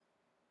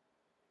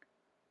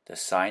The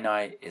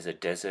Sinai is a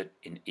desert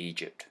in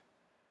Egypt,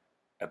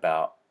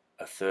 about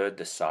a third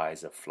the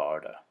size of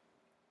Florida.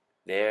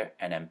 There,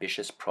 an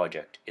ambitious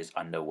project is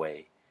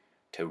underway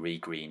to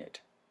regreen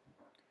it.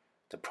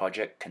 The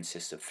project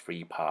consists of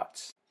three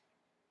parts.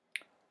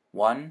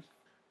 One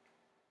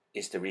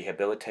is to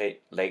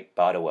rehabilitate Lake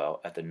Bardowell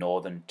at the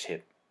northern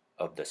tip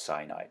of the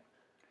Sinai.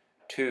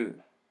 Two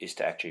is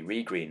to actually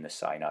regreen the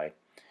Sinai,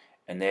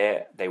 and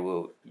there they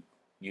will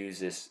do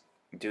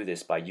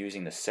this by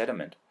using the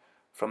sediment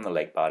from the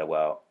Lake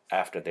Bardowell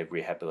after they've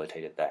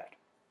rehabilitated that.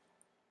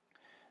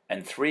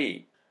 And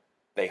three,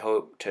 they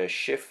hope to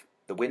shift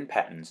the wind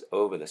patterns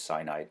over the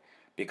Sinai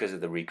because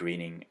of the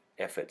regreening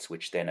efforts,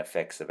 which then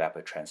affects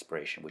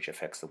evapotranspiration, which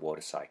affects the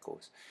water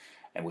cycles,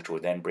 and which will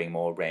then bring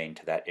more rain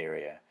to that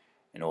area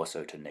and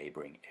also to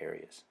neighboring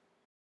areas.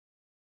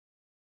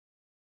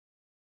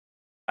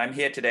 I'm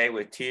here today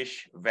with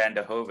Tish van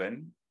der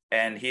Hoeven,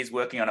 and he's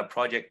working on a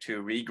project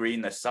to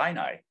regreen the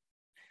Sinai.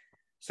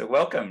 So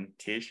welcome,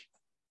 Tish.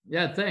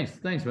 Yeah,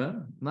 thanks,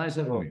 man. Nice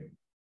having me.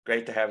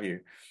 Great to have you.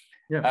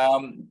 Yeah.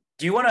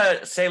 Do you want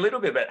to say a little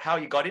bit about how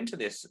you got into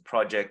this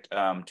project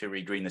to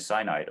regreen the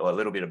Sinai, or a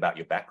little bit about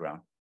your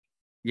background?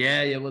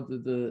 Yeah. Well,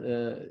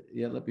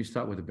 let me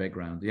start with the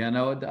background. Yeah,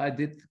 no, I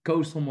did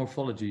coastal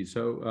morphology.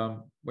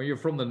 So when you're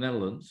from the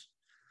Netherlands,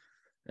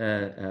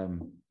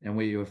 and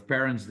when you have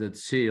parents that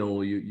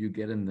sail, you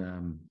get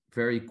in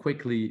very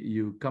quickly.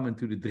 You come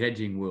into the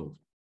dredging world.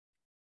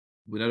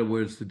 In other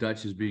words, the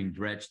Dutch is being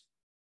dredged.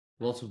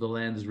 Lots of the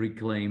land is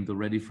reclaimed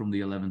already from the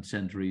 11th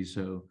century.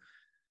 So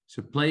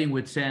playing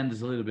with sand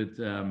is a little bit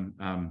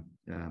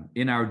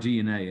in our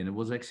DNA. And it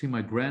was actually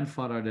my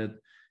grandfather that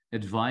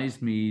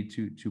advised me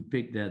to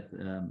pick that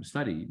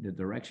study, that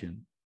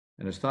direction.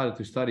 And I started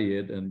to study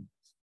it, and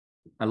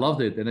I loved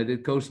it. And I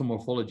did coastal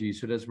morphology.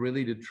 So that's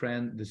really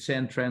the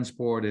sand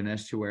transport in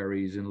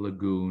estuaries and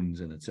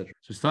lagoons and etc.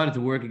 So I started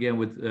to work again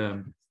with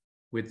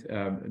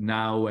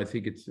now I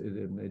think it's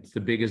the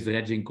biggest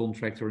dredging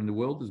contractor in the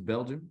world is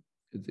Belgium.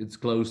 It's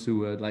close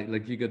to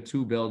like you got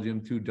two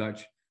Belgium, two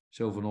Dutch,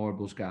 Sylvanor,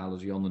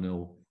 Boskalis, Jan de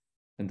Nul,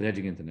 and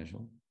Dredging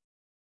International.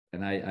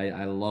 And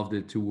I loved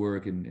it to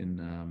work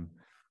in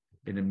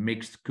a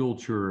mixed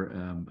culture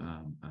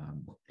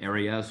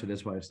area. So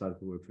that's why I started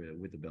to work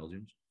with the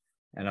Belgians.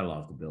 And I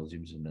love the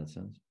Belgians in that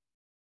sense.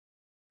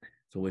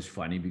 It's always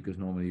funny because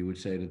normally you would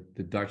say that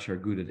the Dutch are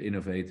good at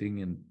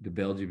innovating and the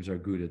Belgians are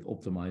good at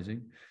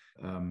optimizing.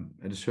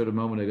 At a certain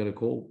moment, I got a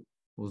call.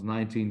 It was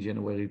 19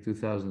 January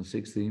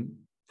 2016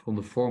 from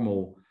the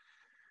formal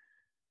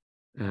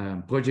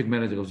project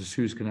manager of the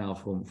Suez Canal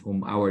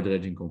from our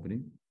dredging company.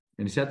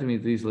 And he said to me,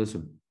 please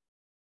listen,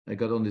 I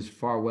got on this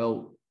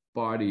farewell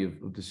party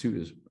of the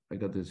Suez. I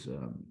got this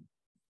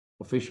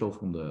official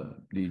from the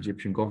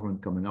Egyptian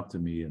government coming up to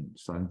me and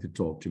starting to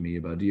talk to me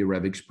about the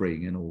Arabic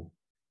Spring and all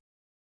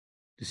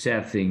the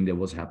sad thing that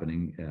was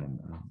happening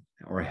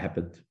or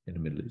happened in the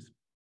Middle East.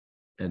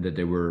 And that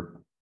they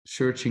were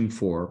searching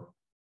to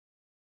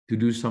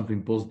do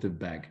something positive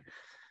back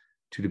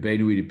to the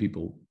Bedouin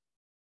people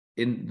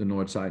in the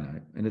North Sinai,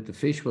 and that the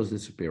fish was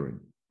disappearing.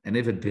 And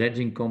if a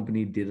dredging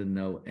company didn't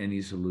know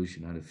any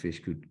solution how the fish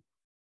could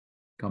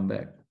come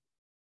back.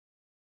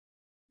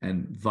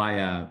 And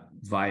via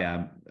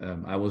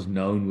I was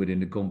known within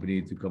the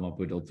company to come up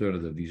with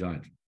alternative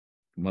designs.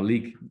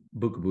 Malik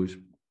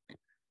Boekeboes,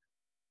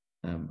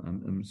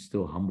 I'm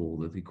still humble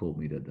that he called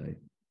me that day.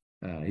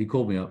 He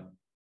called me up.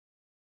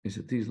 He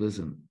said, "Please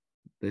listen.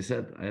 They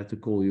said I have to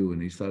call you,"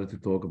 and he started to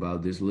talk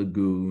about this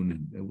lagoon,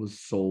 and it was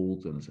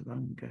salt. And I said,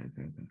 "Oh, okay.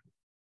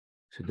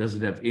 So does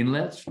it have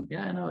inlets?"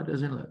 "Yeah, I know it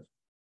has inlets."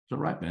 "It's all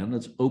right, man.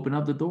 Let's open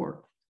up the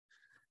door."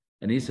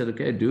 And he said,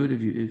 "Okay, dude,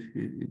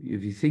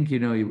 if you think you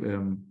know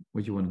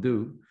what you want to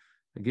do,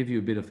 I'll give you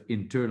a bit of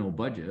internal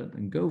budget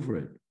and go for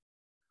it."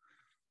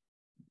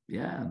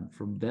 Yeah, and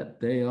from that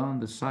day on,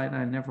 the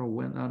Sinai never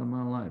went out of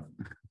my life.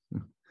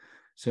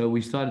 So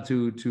we started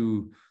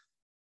to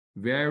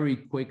very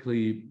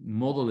quickly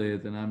model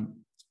it, and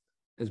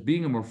as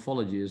being a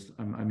morphologist,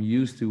 I'm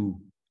used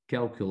to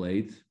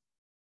calculate,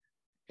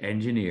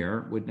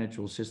 engineer with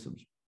natural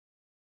systems.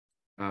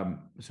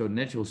 So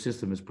natural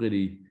system is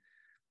pretty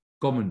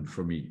common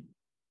for me.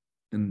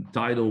 And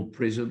tidal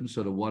prism,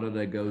 so the water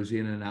that goes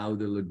in and out of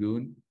the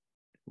lagoon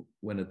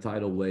when a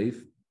tidal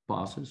wave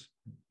passes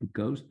the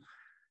coast.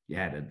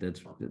 Yeah,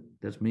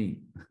 that's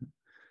me.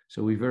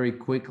 So we very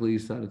quickly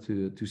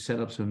started to set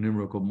up some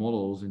numerical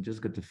models and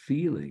just got the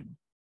feeling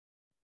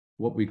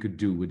what we could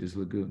do with this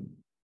lagoon.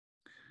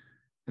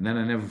 And then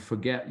I never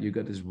forget, you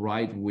got this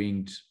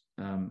right-winged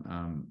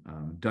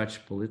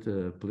Dutch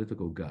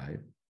political guy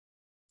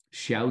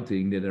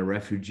shouting that a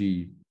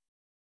refugee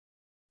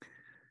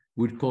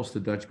would cost the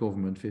Dutch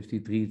government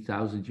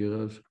 53,000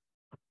 euros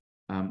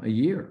a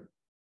year.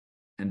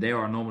 And they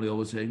are normally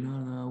always saying,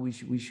 no,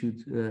 we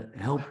should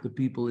help the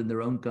people in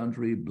their own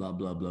country, blah,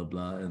 blah, blah,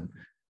 blah. And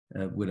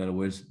with other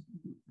words,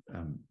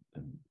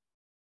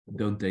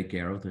 don't take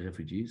care of the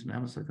refugees. And I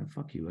was like, oh,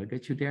 fuck you, I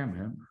get you there,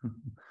 man.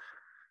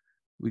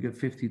 We got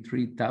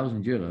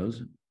 53,000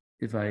 euros.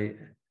 If I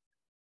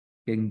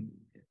can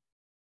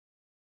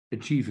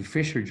achieve a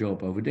fisher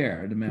job over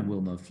there, the man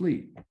will not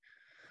flee.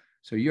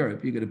 So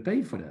Europe, you got to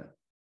pay for that.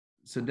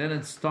 So then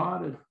it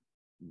started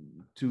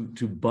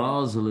to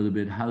buzz a little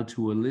bit how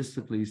to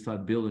holistically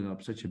start building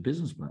up such a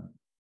business plan.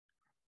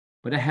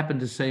 But it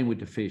happened the same with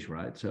the fish,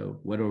 right? So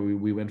whether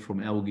we went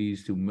from algae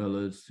to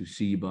mullets to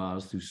sea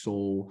bass to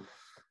sole,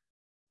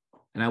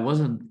 and I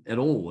wasn't at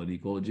all an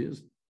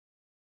ecologist,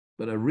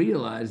 but I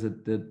realized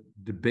that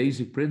the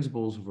basic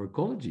principles of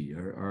ecology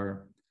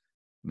are,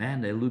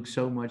 man, they look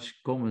so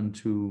much common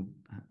to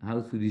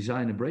how to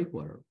design a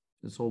breakwater.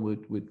 It's all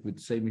with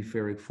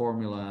semi-ferric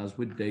formulas,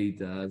 with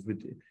data,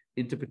 with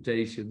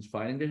interpretations,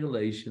 finding the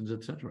relations,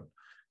 etc.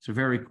 So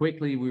very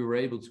quickly we were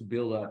able to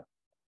build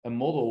a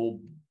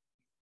model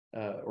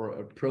or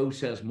a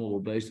process model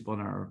based upon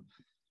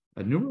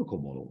a numerical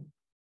model,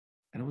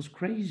 and it was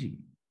crazy.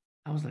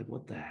 I was like,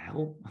 what the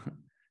hell?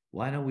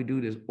 Why don't we do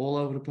this all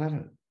over the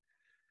planet?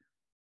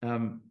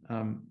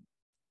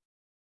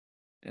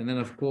 And then,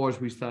 of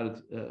course, we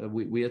started,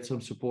 we had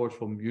some support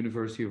from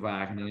University of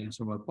Wageningen and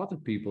some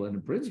aquatic people. And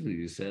in principle,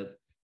 they said,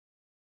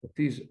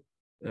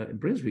 in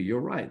principle, you're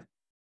right.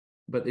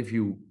 But if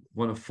you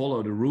want to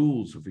follow the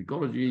rules of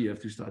ecology, you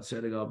have to start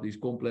setting up these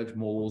complex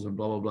models and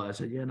blah, blah, blah. I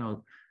said, yeah,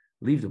 no,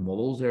 leave the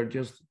models.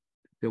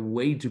 They're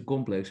way too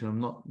complex. And I'm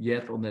not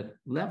yet on that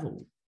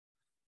level.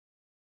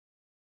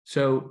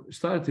 So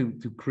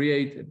started to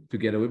create,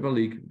 together with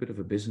Malik, a bit of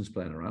a business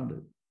plan around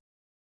it.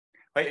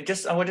 I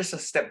want just to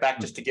step back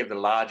just to give the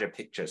larger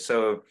picture.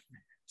 So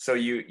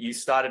you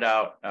started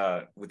out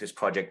with this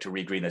project to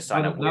regreen the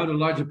Sinai. Now the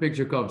larger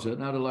picture comes.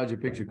 Now the larger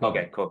picture comes.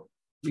 Okay, cool.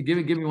 Give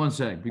me 1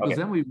 second, because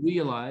then we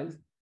realized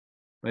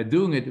by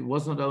doing it, it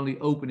was not only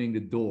opening the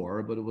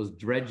door, but it was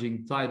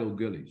dredging tidal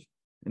gullies.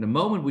 And the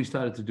moment we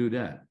started to do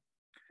that,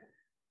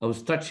 I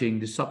was touching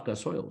the Sapka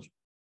soils.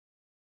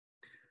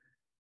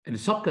 And the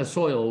Sapka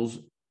soils,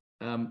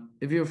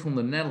 if you're from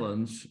the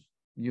Netherlands,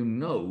 you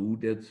know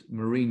that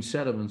marine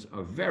sediments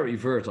are very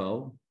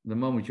fertile the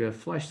moment you have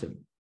flushed them,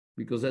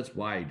 because that's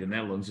why the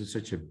Netherlands is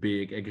such a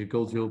big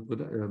agricultural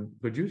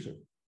producer.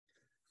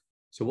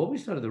 So what we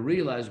started to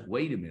realize,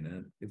 wait a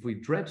minute, if we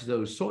dredge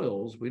those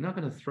soils, we're not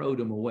going to throw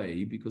them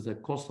away because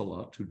that costs a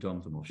lot to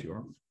dump them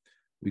offshore.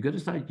 We got to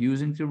start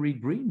using to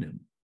regreen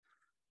them.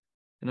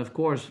 And of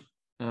course,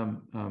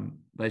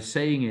 by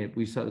saying it,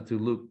 we started to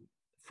look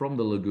from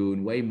the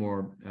lagoon way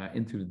more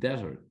into the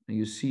desert. And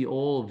you see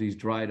all of these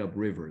dried up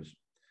rivers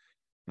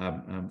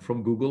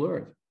from Google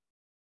Earth.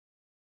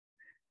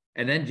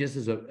 And then just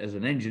as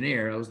an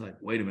engineer, I was like,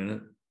 wait a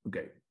minute.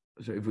 Okay,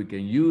 so if we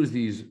can use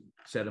these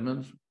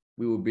sediments,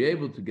 we will be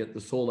able to get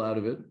the salt out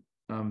of it.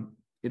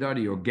 It are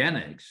the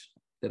organics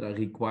that are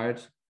required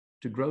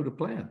to grow the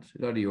plants.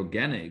 It are the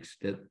organics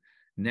that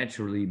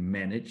naturally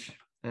manage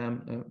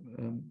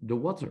the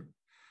water.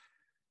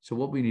 So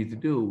what we need to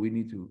do, we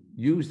need to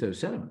use those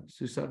sediments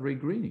to start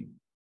regreening.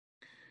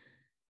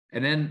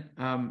 And then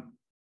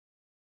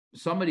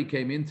somebody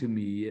came into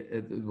me.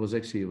 It was a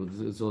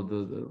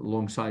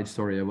long side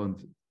story. I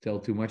won't tell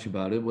too much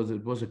about it.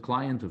 It was a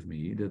client of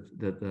me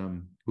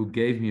that who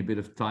gave me a bit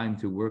of time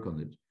to work on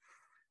it.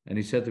 And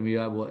he said to me,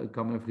 I will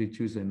come every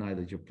Tuesday night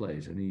at your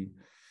place.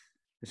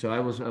 So I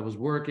was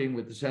working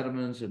with the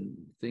sediments and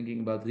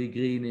thinking about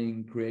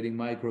regreening, creating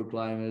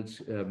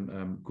microclimates,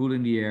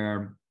 cooling the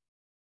air,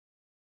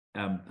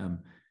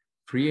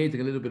 creating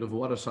a little bit of a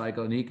water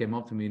cycle. And he came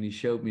up to me and he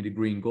showed me the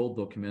Green Gold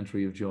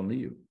documentary of John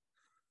Liu.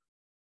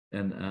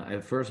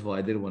 And first of all,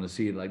 I didn't want to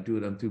see it. Like,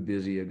 dude, I'm too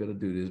busy. I got to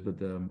do this.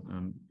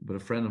 But a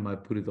friend of mine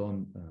put it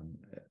on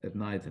at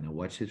night, and I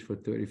watched it for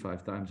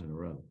 35 times in a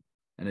row.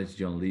 And it's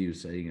John Liu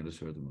saying at a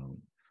certain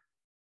moment,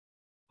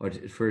 or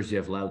first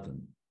Jeff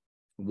Lawton,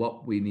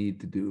 what we need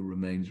to do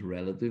remains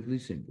relatively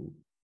simple.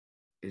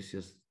 It's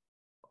just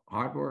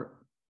hard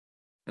work.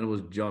 And it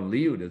was John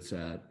Liu that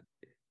said,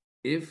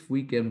 if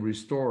we can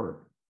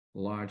restore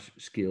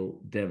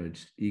large-scale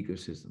damaged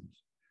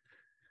ecosystems,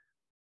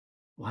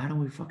 why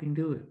don't we fucking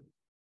do it?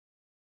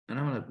 And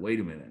I'm like,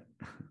 wait a minute.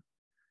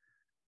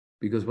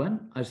 Because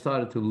when I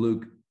started to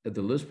look at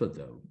the Luz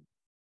Plateau,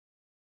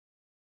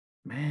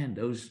 man,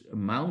 those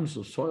amounts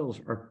of soils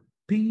are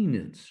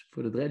peanuts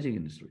for the dredging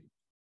industry.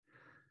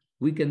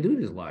 We can do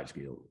this large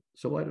scale.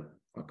 So why the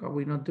fuck are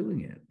we not doing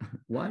it?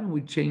 Why don't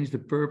we change the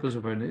purpose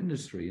of our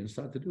industry and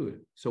start to do it?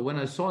 So when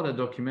I saw that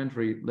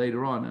documentary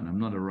later on, and I'm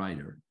not a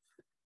writer,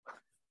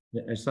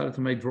 I started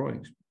to make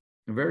drawings.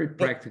 Very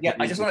practical. Yeah,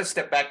 I just want to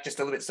step back just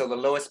a little bit. So the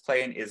lowest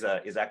plain is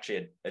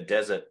actually a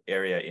desert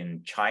area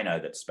in China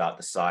that's about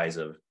the size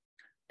of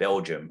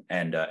Belgium,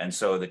 and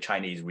so the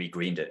Chinese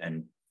regreened it,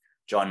 and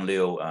John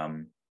Liu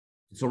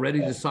it's already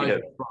the size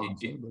of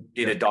France.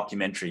 Did a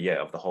documentary,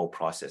 of the whole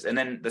process. And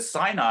then the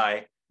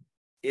Sinai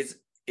is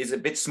a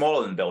bit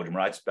smaller than Belgium,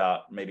 right? It's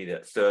about maybe the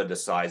third the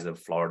size of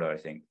Florida, I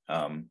think.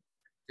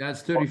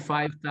 That's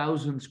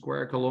 35,000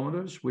 square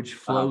kilometers, which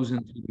flows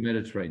into the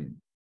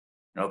Mediterranean.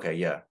 Okay,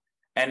 yeah.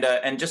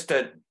 And just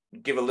to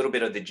give a little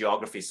bit of the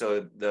geography,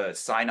 so the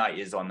Sinai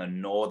is on the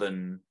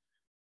northern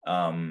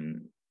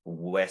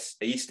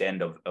east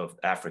end of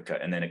Africa,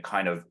 and then it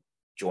kind of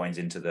joins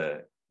into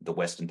the the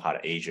western part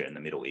of Asia and the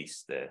Middle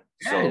East there.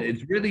 Yeah,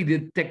 it's really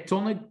the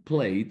tectonic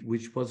plate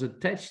which was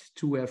attached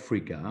to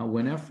Africa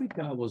when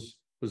Africa was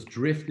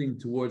drifting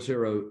towards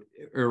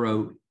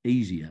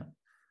Euro-Asia.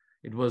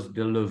 It was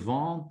the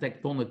Levant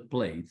tectonic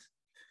plate,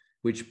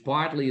 which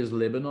partly is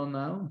Lebanon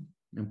now,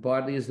 and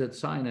partly is that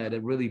Sinai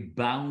that really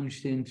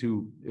bounced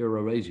into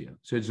Eurasia.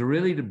 So it's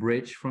really the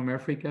bridge from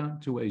Africa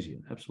to Asia.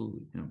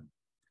 Absolutely. Yeah.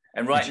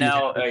 And right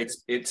now,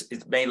 it's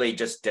mainly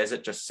just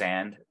desert, just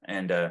sand,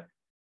 and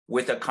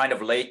with a kind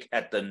of lake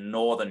at the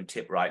northern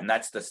tip, right? And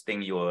that's the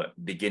thing you're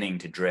beginning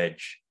to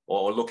dredge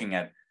or looking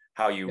at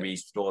how you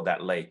restore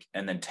that lake,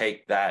 and then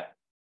take that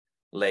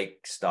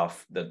lake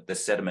stuff, the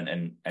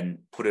sediment, and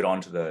put it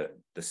onto the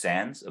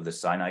sands of the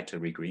Sinai to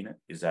regreen it.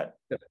 Is that?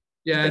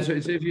 Yeah,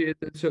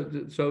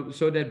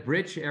 so that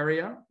bridge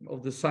area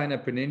of the Sinai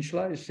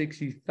Peninsula is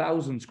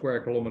 60,000 square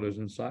kilometers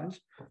in size,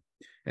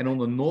 and on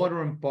the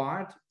northern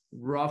part,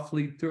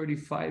 roughly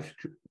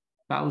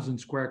 35,000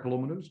 square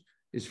kilometers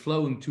is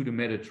flowing to the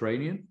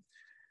Mediterranean,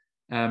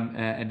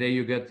 and there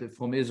you get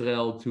from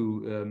Israel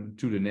to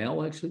the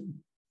Nile, actually,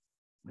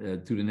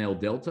 to the Nile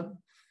Delta,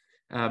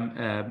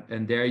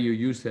 and there you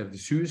used to have the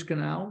Suez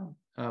Canal,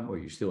 or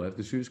you still have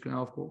the Suez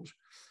Canal, of course.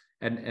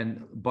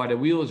 And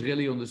Bardawiel is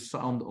really on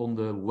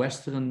the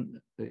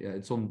western,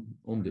 it's on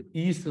the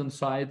eastern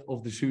side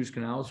of the Suez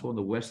Canal, so on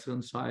the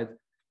western side,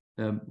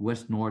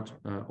 west-north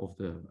of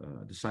the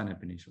Sinai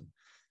Peninsula.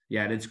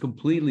 Yeah, and it's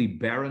completely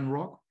barren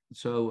rock.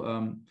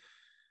 So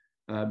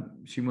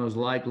she most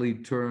likely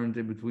turned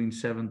in between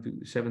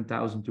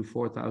 7,000 to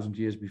 4,000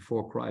 years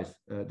before Christ.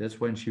 That's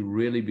when she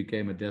really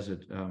became a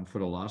desert for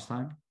the last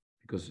time,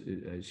 because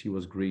she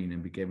was green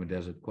and became a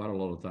desert quite a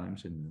lot of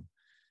times in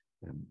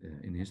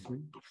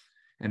history.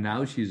 And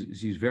now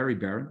she's very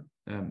barren.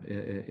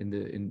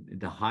 In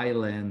the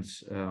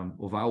highlands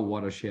of our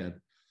watershed,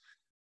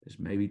 there's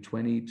maybe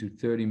 20 to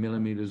 30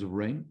 millimeters of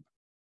rain,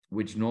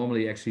 which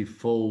normally actually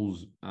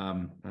falls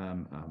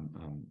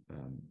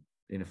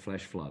in a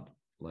flash flood,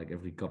 like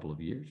every couple of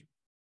years.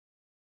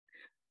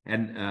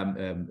 And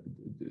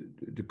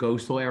the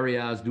coastal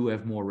areas do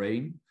have more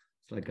rain.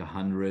 It's like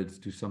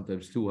 100 to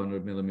sometimes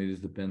 200 millimeters,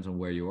 depends on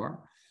where you are.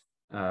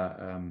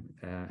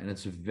 And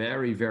it's a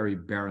very, very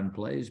barren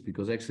place,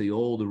 because actually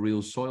all the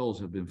real soils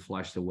have been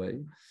flushed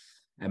away.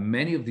 And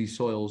many of these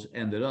soils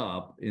ended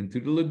up into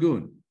the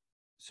lagoon.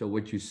 So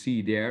what you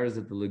see there is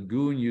that the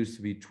lagoon used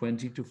to be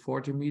 20 to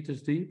 40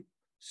 meters deep,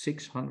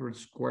 600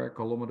 square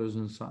kilometers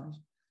in size.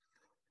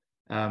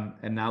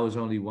 And now is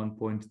only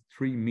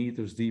 1.3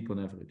 meters deep on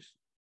average.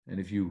 And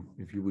if you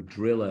would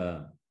drill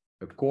a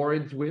core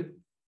into it,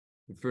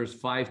 the first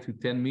 5 to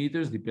 10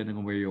 meters, depending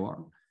on where you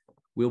are,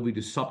 will be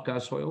the Sapka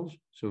soils,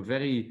 so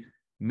very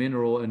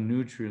mineral and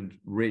nutrient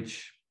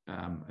rich,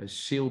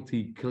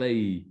 silty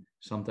clay,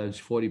 sometimes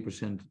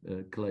 40%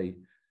 clay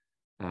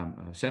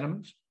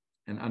sediments.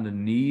 And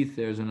underneath,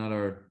 there's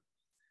another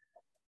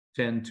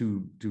 10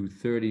 to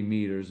 30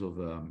 meters of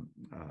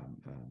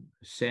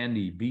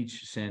sandy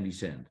sandy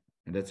sand.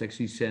 And that's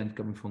actually sand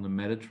coming from the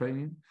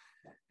Mediterranean.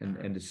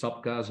 And the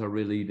Sapkas are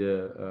really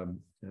the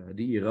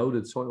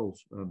eroded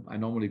soils. I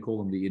normally call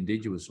them the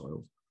indigenous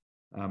soils.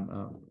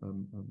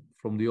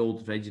 From the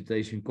old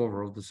vegetation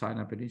cover of the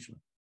Sinai Peninsula.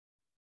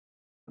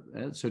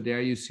 So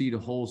there you see the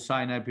whole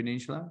Sinai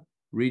Peninsula,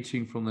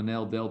 reaching from the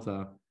Nile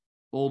Delta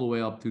all the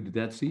way up to the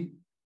Dead Sea.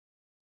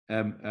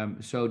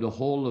 So the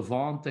whole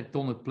Levant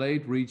tectonic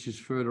plate reaches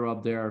further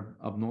up there,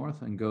 up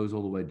north, and goes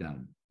all the way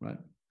down, right?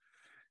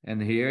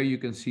 And here you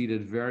can see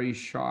that very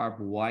sharp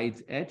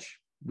white edge,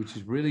 which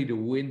is really the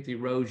wind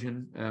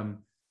erosion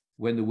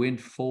when the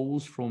wind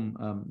falls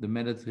from the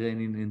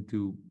Mediterranean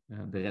into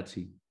the Red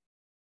Sea.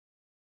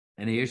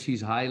 And here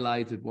she's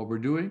highlighted what we're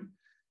doing.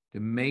 The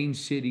main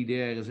city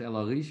there is El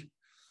Arish,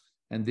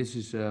 and this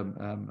is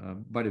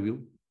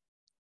Bardawiel.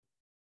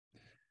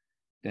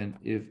 And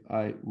if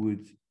I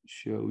would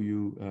show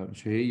you,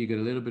 so here you get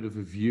a little bit of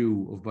a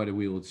view of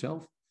Bardawiel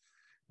itself,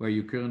 where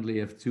you currently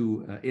have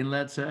two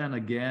inlets. And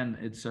again,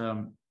 it's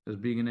as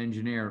being an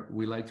engineer,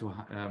 we like to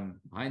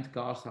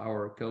hindcast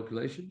our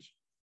calculations.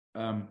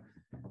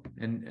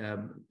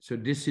 So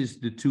this is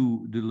the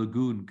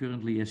lagoon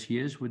currently as she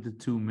is, with the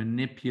two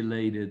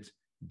manipulated,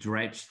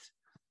 dredged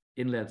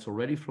inlets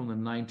already from the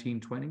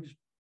 1920s.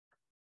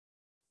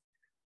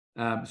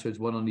 So it's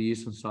one on the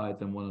eastern side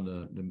and one on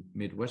the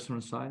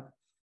midwestern side.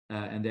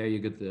 And there you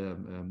get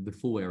the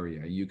full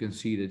area. You can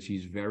see that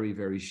she's very,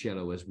 very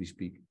shallow as we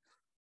speak.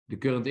 The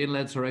current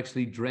inlets are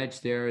actually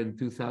dredged there in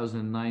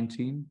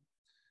 2019,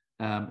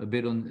 a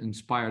bit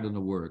inspired on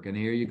the work. And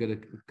here you get a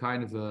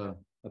kind of a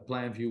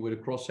plan view with a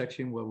cross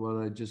section. What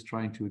I'm just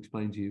trying to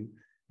explain to you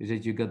is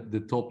that you got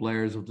the top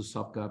layers of the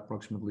Sapka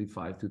approximately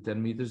 5 to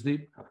 10 meters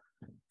deep,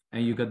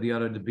 and you got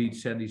the beach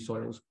sandy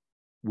soils,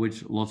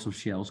 which lots of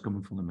shells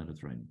coming from the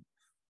Mediterranean.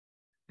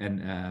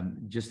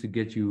 And just to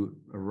get you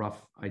a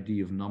rough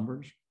idea of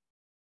numbers,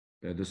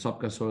 the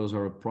Sapka soils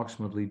are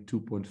approximately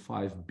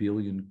 2.5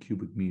 billion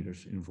cubic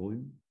meters in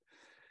volume,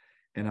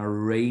 and are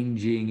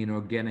ranging in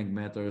organic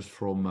matters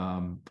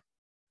from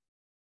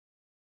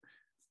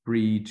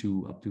 3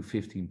 to up to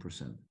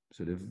 15%.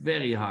 So they're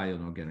very high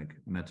on organic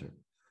matter.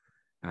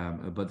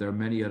 But there are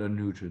many other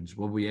nutrients.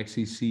 What we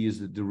actually see is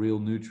that the real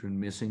nutrient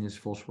missing is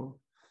phosphor,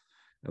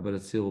 but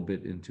it's still a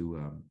bit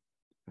into.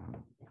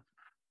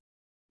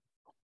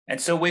 And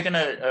so we're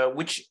gonna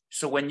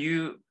so when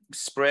you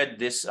spread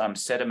this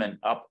sediment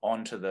up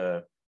onto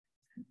the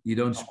you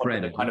don't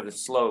spread it kind of the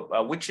slope,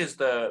 which is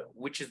the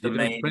you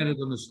main. don't spread it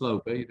on the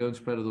slope. You don't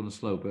spread it on the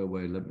slope.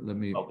 Wait, let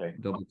me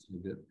double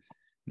check that.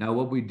 Now,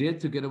 what we did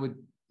together with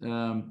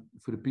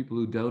for the people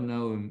who don't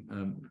know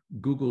him,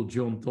 Google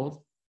John Todd.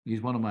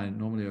 He's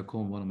normally I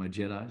call him one of my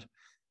Jedis,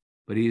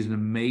 but he's an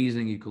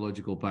amazing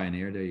ecological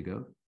pioneer. There you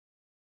go.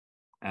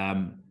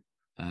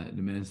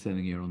 The man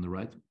standing here on the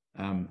right.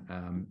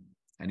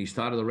 And he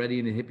started already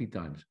in the hippie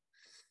times.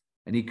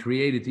 And he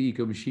created the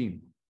Eco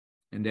Machine.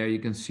 And there you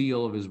can see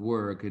all of his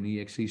work. And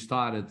he actually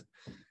started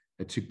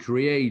to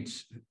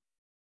create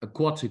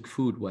aquatic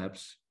food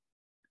webs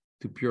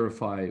to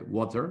purify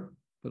water,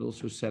 but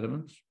also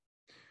sediments,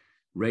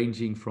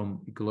 ranging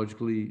from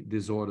ecologically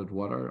disordered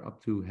water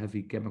up to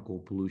heavy chemical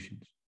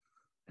pollutions.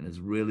 And it's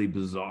really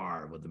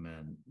bizarre what the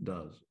man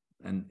does.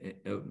 And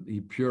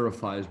he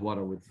purifies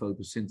water with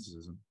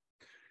photosynthesis.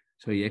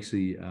 So he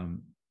actually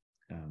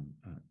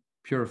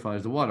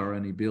purifies the water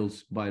and he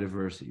builds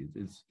biodiversity.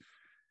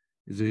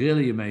 It's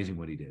really amazing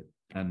what he did.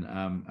 And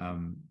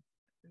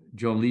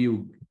John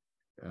Liu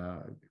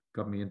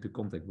got me into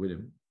contact with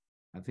him.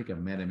 I think I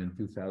met him in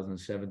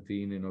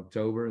 2017 in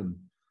October, and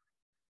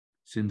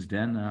since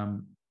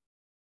then,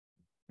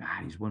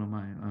 he's one of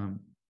my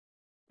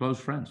close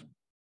friends.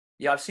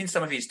 Yeah, I've seen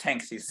some of his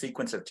tanks, his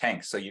sequence of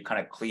tanks. So you kind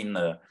of clean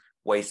the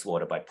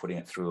wastewater by putting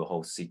it through a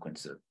whole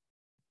sequence of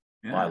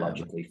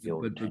biologically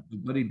filled. But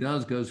what he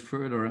does goes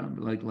further out.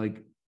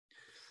 Like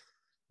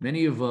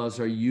many of us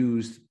are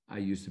used. I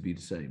used to be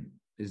the same.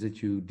 Is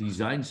that you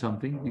design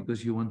something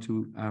because you want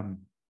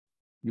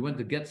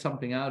to get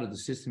something out of the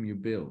system you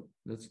build.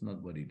 That's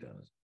not what he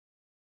does.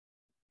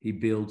 He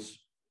builds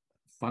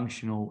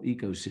functional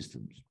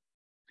ecosystems.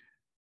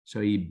 So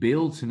he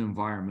builds an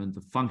environment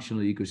a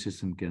functional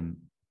ecosystem can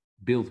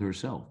build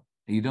herself.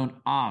 And you don't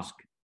ask,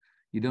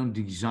 you don't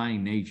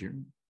design nature.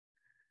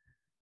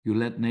 You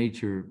let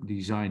nature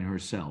design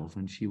herself,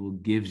 and she will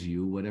give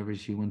you whatever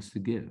she wants to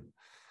give.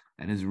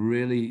 And it's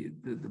really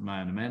the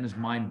man is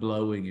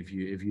mind-blowing if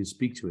you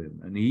speak to him.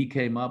 And he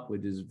came up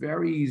with this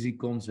very easy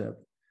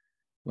concept.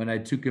 When I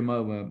took him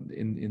over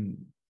in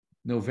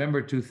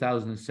November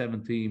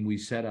 2017, we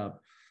set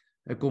up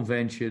a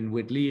convention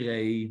with Li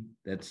Rei,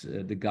 that's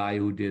the guy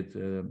who did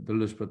the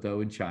Lust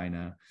Plateau in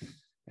China,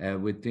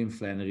 with Tim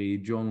Flannery,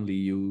 John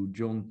Liu,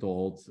 John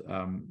Todd,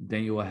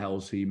 Daniel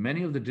Halsey,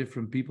 many of the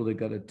different people that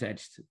got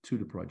attached to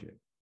the project.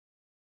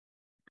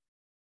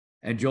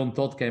 And John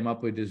Todd came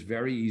up with this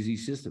very easy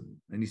system.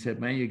 And he said,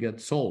 man, you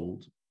get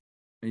salt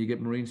and you get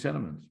marine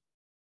sediments.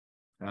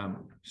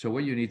 So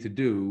what you need to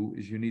do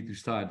is you need to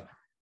start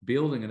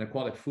building an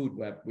aquatic food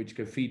web which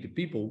can feed the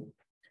people,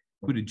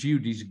 put a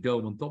geodesic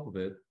dome on top of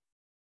it.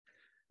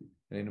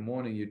 And in the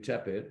morning you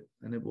tap it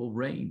and it will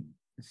rain.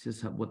 It's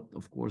just what,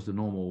 of course, the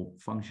normal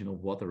function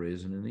of water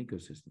is in an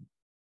ecosystem.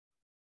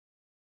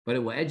 But it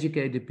will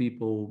educate the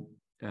people.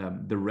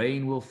 The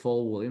rain will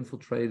fall, will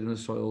infiltrate in the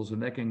soils,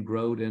 and that can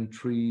grow then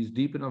trees,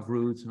 deep enough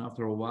roots. And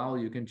after a while,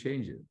 you can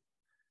change it.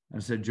 I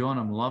said, John,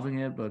 I'm loving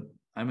it, but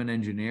I'm an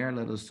engineer.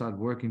 Let us start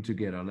working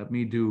together. Let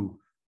me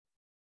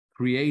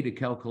create a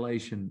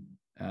calculation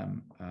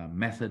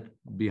method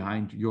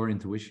behind your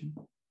intuition.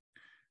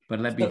 But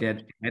let me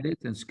then edit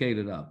and scale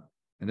it up.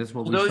 And that's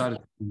what we started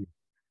to do.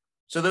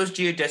 So those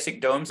geodesic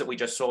domes that we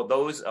just saw,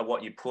 those are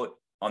what you put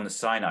on the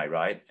Sinai,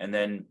 right? And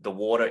then the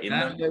water in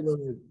them?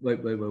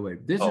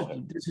 Wait.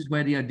 This is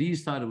where the idea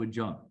started with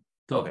John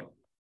Todd. Okay.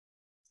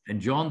 And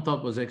John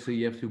Todd was actually,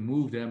 you have to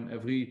move them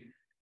every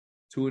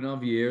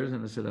 2.5 years.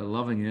 And I said, I'm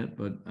loving it,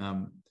 but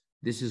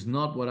this is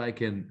not what I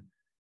can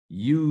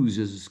use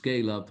as a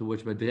scale up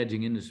towards my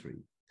dredging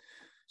industry.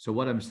 So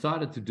what I'm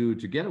started to do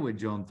together with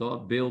John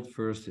Todd, build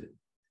first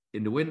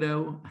in the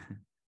window,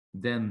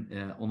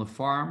 then on a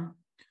farm.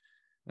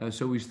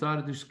 So we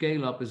started to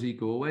scale up as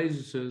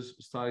eco-oases,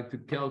 started to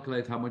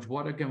calculate how much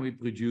water can we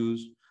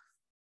produce,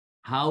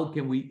 how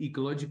can we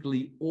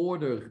ecologically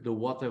order the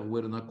water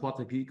with an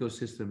aquatic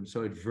ecosystem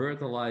so it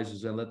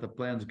fertilizes and let the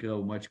plants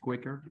grow much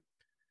quicker.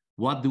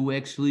 What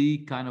actually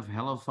kind of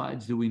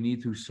halophytes do we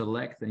need to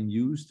select and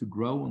use to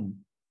grow on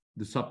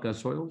the subgas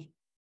soils?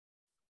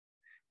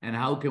 And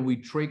how can we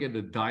trigger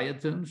the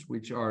diatoms,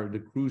 which are the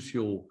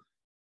crucial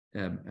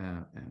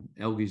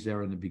algae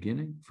there in the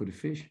beginning for the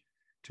fish,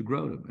 to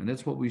grow them. And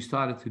that's what we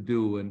started to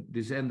do. And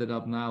this ended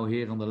up now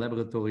here on the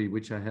laboratory,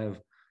 which I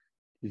have,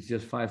 is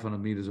just 500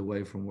 meters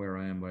away from where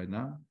I am right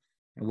now.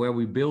 And where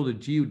we build a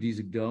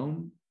geodesic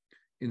dome,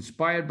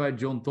 inspired by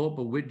John Todd,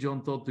 but with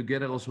John Todd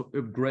together, also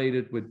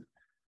upgraded with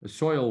a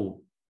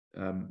soil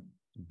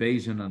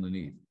basin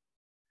underneath.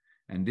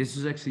 And this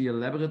is actually a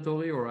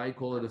laboratory, or I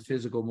call it a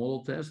physical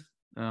model test,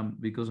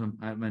 because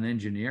I'm an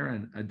engineer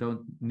and I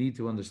don't need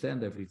to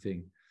understand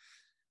everything.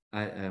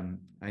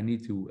 I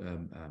need to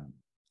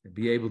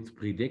be able to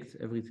predict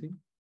everything.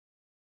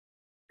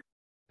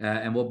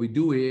 And what we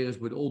do here is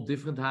with all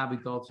different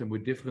habitats and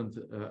with different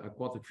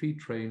aquatic feed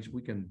trains,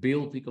 we can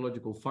build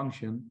ecological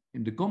function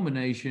in the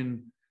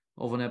combination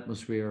of an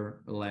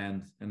atmosphere, a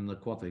land, and an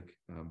aquatic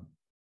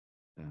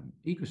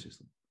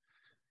ecosystem.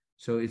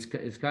 So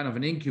it's kind of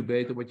an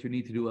incubator, what you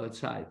need to do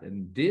outside.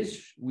 And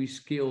this we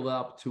scaled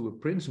up to a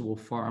principal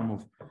farm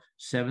of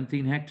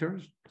 17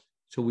 hectares.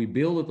 So we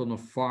build it on a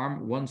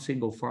farm, one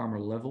single farmer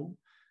level,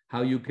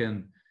 how you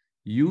can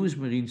use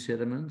marine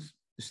sediments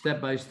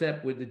step by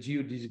step with the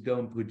geodesic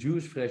dome,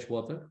 produce fresh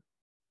water,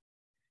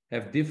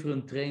 have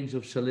different trains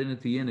of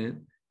salinity in it,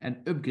 and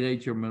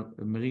upgrade your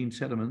marine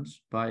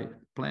sediments by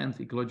planned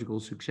ecological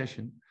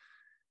succession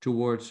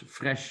towards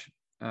fresh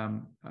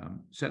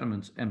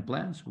sediments and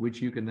plants,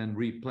 which you can then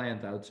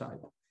replant outside.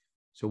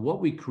 So what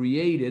we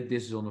created,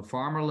 this is on a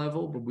farmer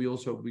level, but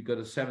we got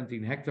a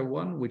 17 hectare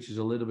one, which is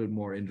a little bit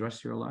more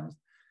industrialized,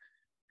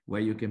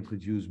 where you can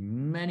produce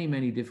many,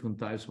 many different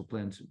types of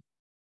plant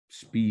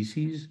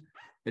species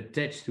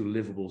attached to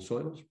livable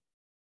soils.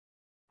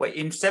 Wait,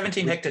 in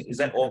 17 hectares, is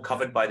that all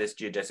covered by this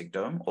geodesic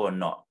dome or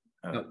not?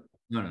 No,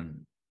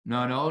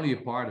 only a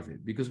part of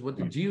it. Because what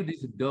the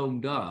geodesic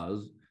dome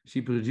does, she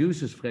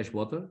produces fresh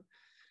water,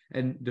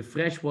 and the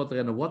fresh water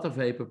and the water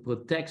vapor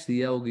protects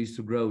the algae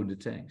to grow in the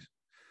tanks.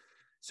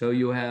 So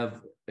you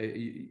have,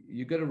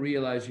 you got to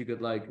realize you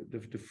got like,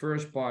 the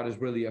first part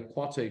is really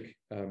aquatic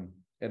and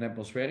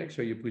atmospheric.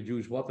 So you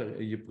produce water,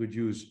 you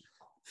produce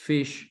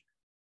fish,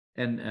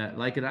 and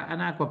like an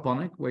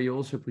aquaponic, where you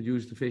also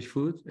produce the fish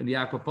food. And the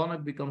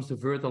aquaponic becomes the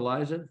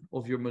fertilizer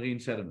of your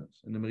marine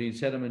sediments. And the marine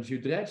sediments you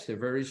dredge, they're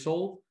very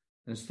salt.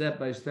 And step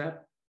by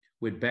step,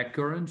 with back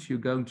currents, you're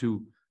going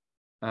to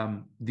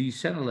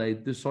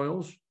desalinate the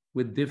soils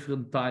with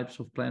different types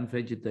of plant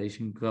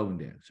vegetation growing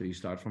there. So you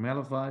start from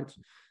halophytes,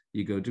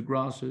 you go to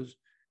grasses,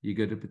 you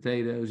go to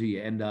potatoes,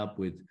 you end up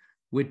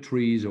with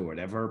trees or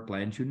whatever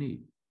plants you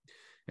need.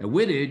 And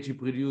with it, you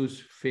produce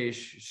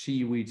fish,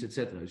 seaweeds,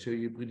 etc. So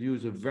you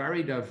produce a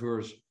very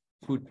diverse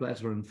food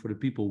pattern for the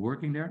people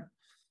working there.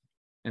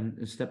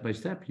 And step by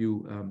step,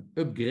 you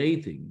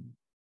upgrading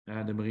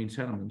the marine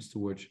sediments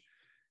towards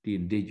the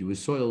indigenous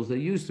soils they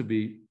used to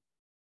be,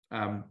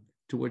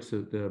 towards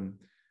the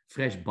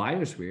fresh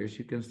biospheres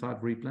you can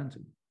start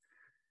replanting.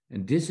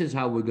 And this is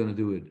how we're going to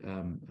do it,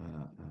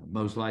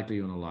 most likely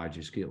on a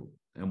larger scale.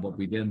 And what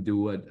we then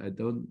do, I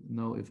don't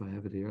know if I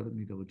have it here. Let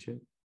me double check.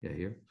 Yeah,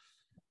 here.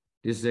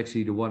 This is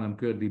actually the one I'm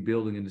currently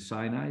building in the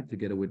Sinai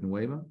together with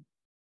Hoeven.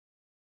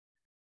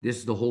 This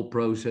is the whole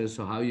process.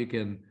 So how you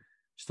can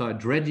start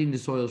dredging the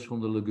soils from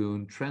the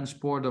lagoon,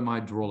 transport them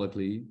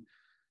hydraulically,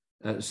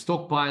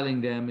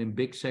 stockpiling them in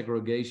big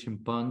segregation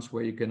ponds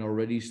where you can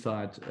already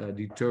start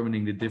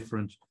determining the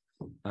different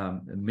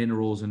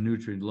minerals and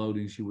nutrient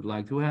loadings you would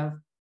like to have.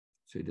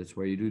 So that's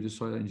where you do the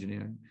soil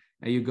engineering.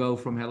 And you go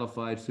from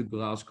halophytes to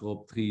grass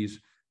crop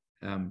trees,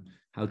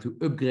 how to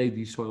upgrade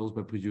these soils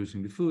by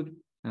producing the food,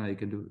 and how you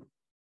can do it.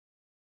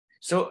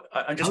 So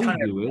I'm just trying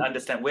to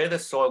understand where the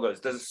soil goes.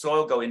 Does the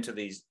soil go into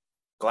these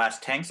glass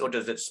tanks, or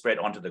does it spread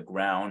onto the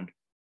ground?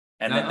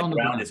 And then the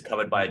ground is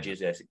covered by a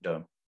geodesic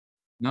dome?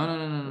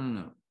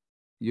 No.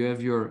 You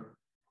have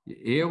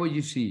here what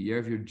you see, you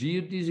have your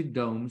geodesic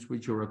domes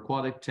with your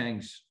aquatic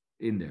tanks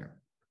in there,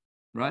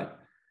 right?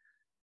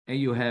 And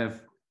you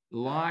have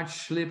large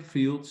slip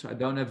fields. I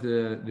don't have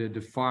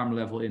the farm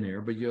level in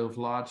here, but you have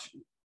large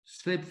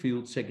slip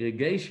field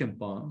segregation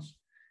ponds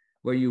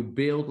where you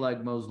build,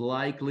 like, most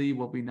likely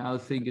what we now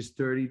think is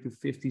 30 to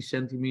 50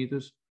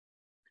 centimeters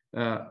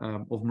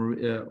of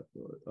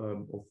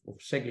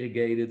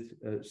segregated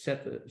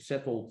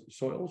settled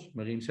soils,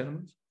 marine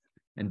sediments.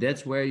 And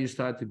that's where you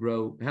start to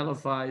grow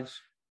halophytes,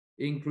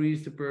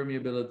 increase the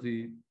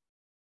permeability,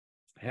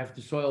 have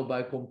the soil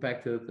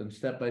biocompacted, and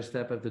step by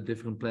step have the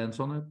different plants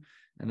on it.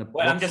 And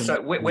I'm just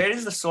sorry, where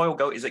does the soil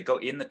go? Is it go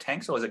in the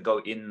tanks, or does it go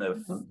in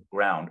the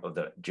ground of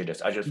the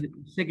geodesic?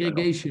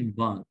 Segregation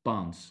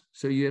ponds.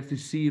 So you have to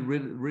see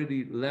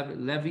really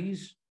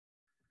levees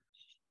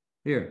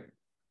here.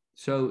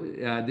 So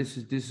this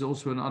is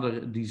also another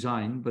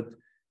design, but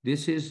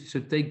this is, so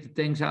take the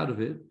tanks out of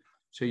it.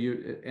 So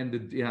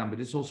but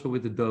it's also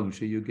with the dome.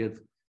 So you get,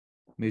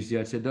 I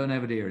don't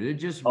have it here. They're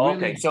just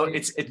okay. So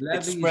it's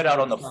spread out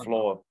on the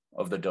floor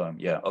of the dome.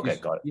 Yeah. Okay,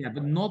 got it. Yeah,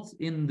 but not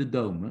in the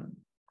dome. Huh?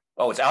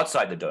 Oh, it's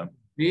outside the dome.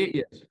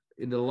 Yes,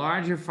 in the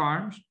larger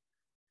farms.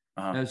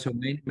 So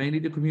mainly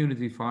the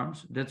community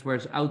farms. That's where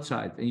it's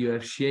outside, and you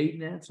have shade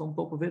nets on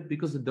top of it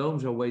because the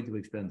domes are way too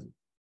expensive.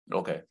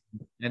 Okay.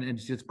 And it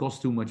just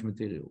costs too much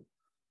material.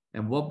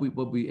 And what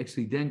we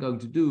actually then going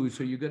to do,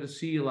 so you got to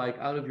see, like,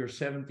 out of your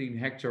 17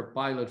 hectare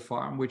pilot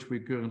farm, which we're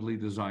currently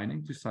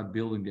designing to start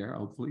building there,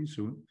 hopefully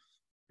soon,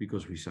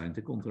 because we signed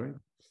the contract.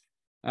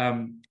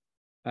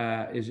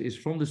 Is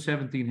from the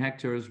 17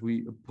 hectares,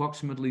 we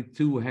approximately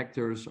 2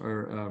 hectares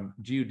are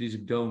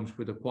geodesic domes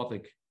with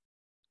aquatic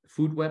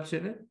food webs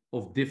in it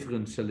of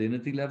different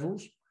salinity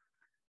levels.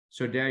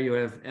 So there you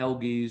have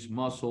algae,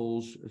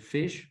 mussels,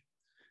 fish.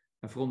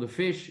 And from the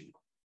fish,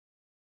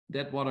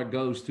 that water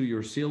goes to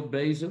your silt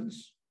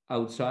basins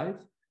outside.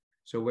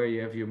 So where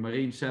you have your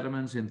marine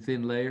sediments in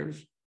thin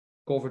layers.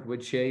 covered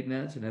with shade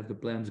nets and have the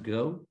plants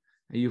grow.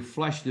 And you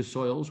flush the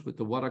soils with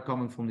the water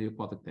coming from the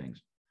aquatic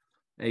tanks.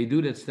 And you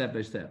do that step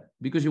by step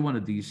because you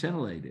want to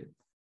desalinate it.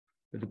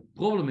 But the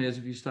problem is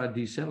if you start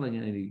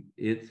desalinating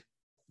it,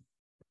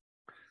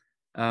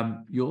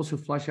 you also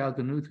flush out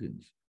the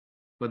nutrients.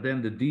 But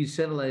then the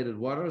desalinated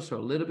water, so a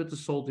little bit of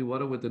salty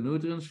water with the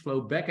nutrients,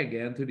 flow back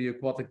again to the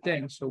aquatic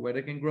tanks, so where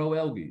they can grow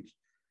algae.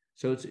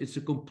 So it's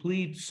a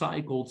complete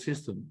cycled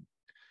system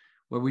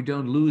where we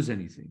don't lose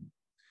anything.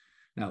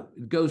 Now,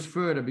 it goes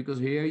further because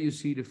here you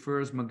see the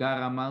first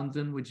Magara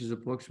mountain, which is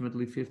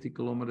approximately 50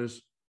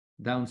 kilometers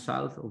down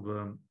south of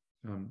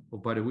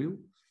Badawiel.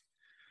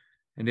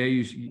 And there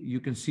you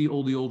can see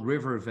all the old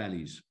river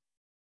valleys.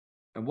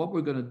 And what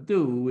we're going to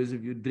do is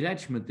if you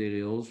dredge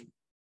materials,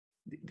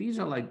 these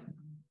are like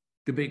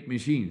the big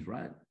machines,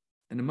 right?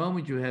 And the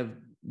moment you have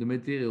the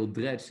material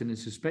dredged in a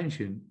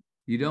suspension,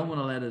 you don't want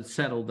to let it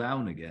settle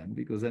down again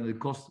because then it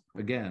costs,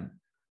 again,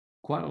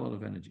 quite a lot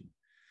of energy.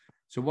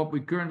 So what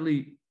we're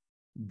currently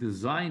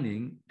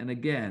designing, and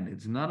again,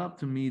 it's not up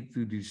to me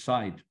to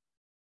decide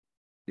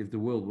if the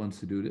world wants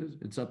to do this.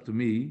 It's up to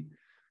me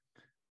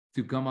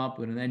to come up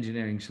with an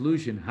engineering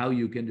solution how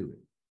you can do it.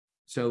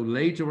 So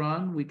later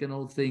on, we can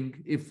all think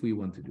if we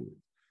want to do it.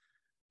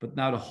 But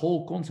now the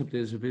whole concept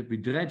is if we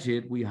dredge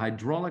it, we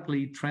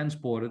hydraulically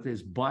transport it.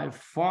 Is by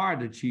far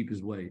the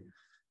cheapest way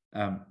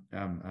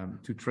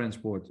to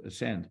transport a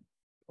sand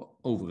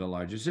over a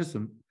larger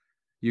system.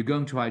 You're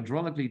going to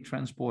hydraulically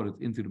transport it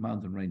into the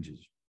mountain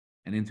ranges.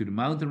 And into the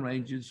mountain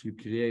ranges, you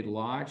create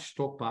large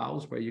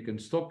stockpiles where you can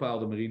stockpile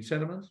the marine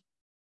sediments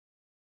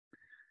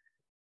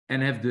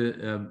and have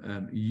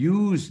the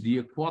use the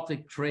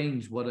aquatic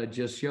trains, what I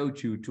just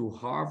showed you, to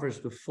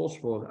harvest the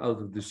phosphor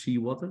out of the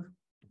seawater.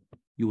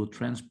 You will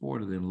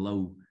transport it in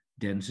low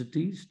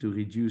densities to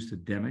reduce the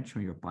damage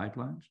on your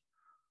pipelines.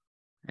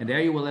 And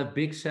there you will have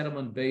big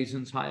sediment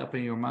basins high up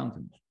in your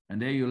mountains.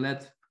 And there you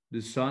let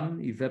the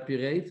sun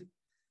evaporate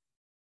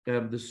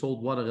the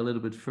salt water a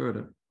little bit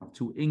further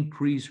to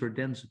increase her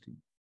density.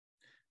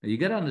 Now you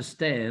got to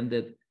understand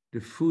that the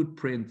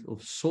footprint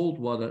of salt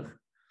water,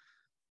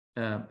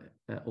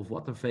 of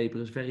water vapor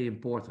is very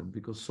important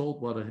because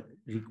salt water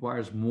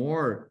requires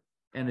more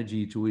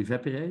energy to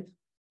evaporate,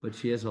 but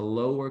she has a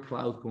lower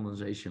cloud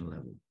condensation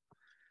level.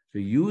 So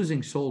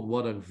using salt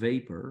water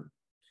vapor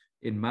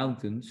in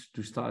mountains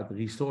to start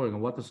restoring a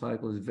water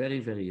cycle is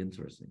very, very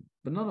interesting.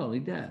 But not only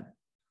that,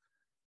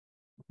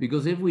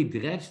 because if we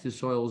dredge the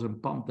soils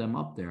and pump them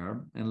up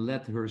there and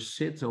let her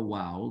sit a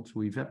while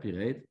to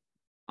evaporate,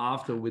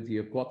 after with the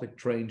aquatic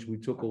trains we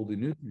took all the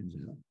nutrients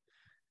in,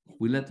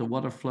 we let the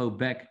water flow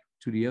back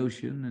to the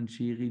ocean and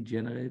she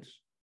regenerates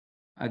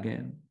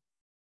again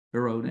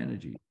her own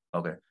energy.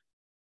 Okay.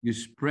 You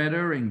spread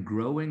her in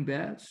growing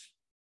beds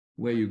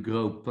where you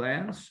grow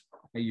plants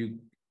and you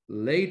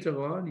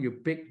later on you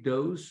pick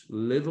those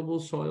livable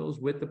soils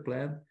with the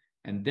plant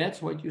and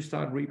that's what you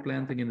start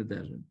replanting in the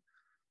desert.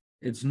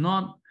 It's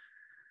not,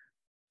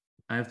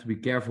 I have to be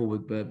careful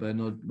with by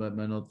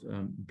not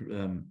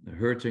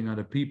hurting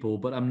other people,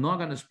 but I'm not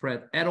going to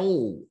spread at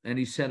all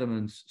any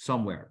sediments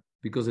somewhere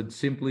because it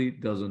simply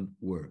doesn't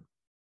work.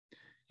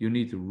 You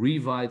need to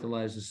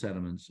revitalize the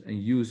sediments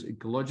and use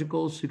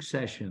ecological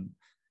succession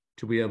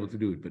to be able to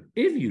do it. But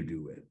if you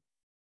do it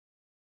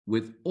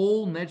with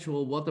all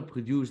natural water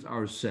produced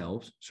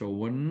ourselves, so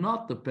we're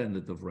not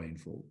dependent of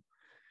rainfall,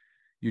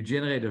 you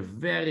generate a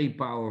very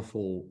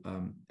powerful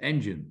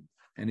engine.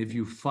 And if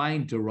you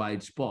find the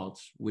right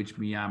spots, which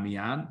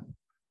Mian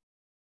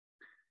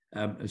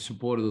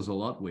supported us a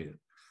lot with,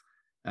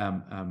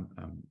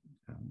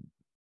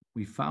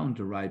 we found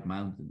the right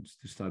mountains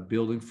to start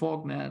building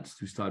fog nets,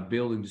 to start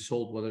building the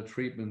saltwater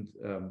treatment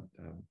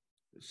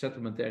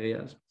settlement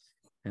areas,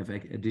 have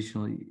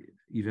additional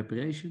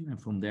evaporation,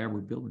 and from there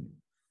we're building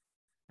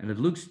it. And it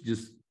looks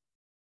just,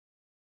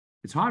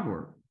 it's hard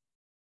work,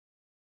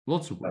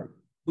 lots of work.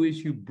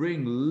 Is you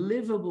bring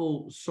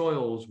livable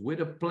soils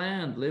with a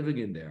plant living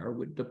in there,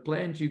 with the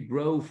plant you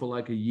grow for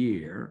like a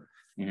year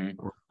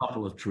or a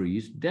couple of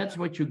trees, that's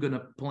what you're going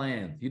to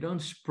plant. You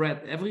don't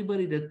spread.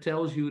 Everybody that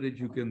tells you that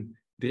you can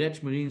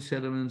dredge marine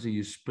sediments and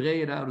you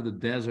spray it out of the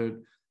desert,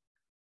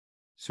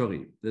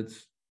 sorry,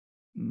 that's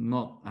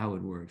not how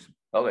it works.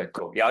 Okay,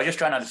 cool. Yeah, I was just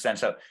trying to understand.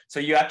 So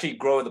you actually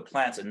grow the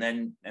plants and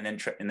then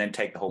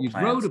take the whole plant.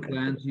 You grow the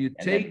plants, you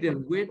take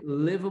them with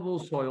livable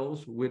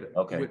soils, with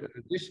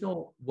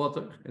additional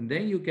water, and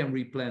then you can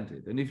replant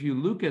it. And if you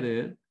look at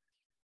it,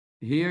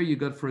 here you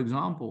got, for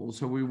example,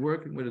 so we're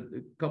working with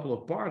a couple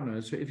of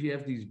partners. So if you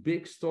have these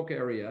big stock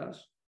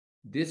areas,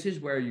 this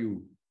is where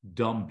you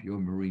dump your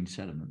marine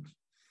sediments.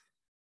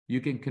 You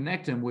can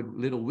connect them with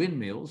little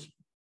windmills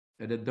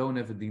that don't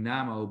have a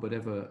dynamo, but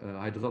have a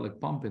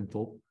hydraulic pump in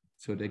top.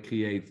 So they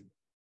create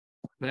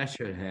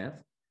pressure head.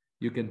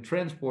 You can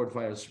transport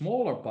via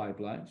smaller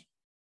pipelines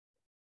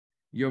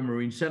your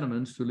marine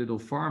sediments to little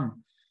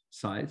farm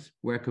sites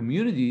where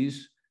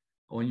communities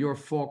on your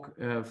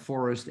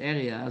forest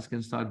areas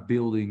can start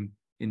building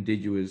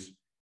indigenous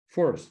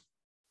forests.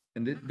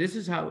 And this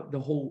is how the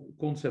whole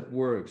concept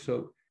works.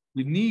 So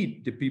you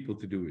need the people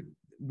to do it.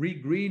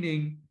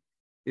 regreening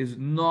is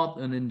not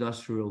an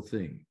industrial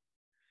thing.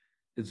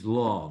 It's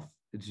love,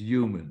 it's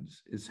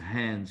humans, it's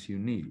hands you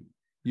need.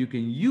 You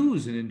can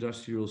use an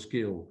industrial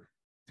skill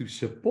to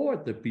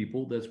support the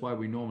people. That's why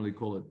we normally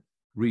call it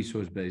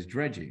resource-based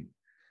dredging.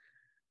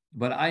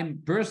 But I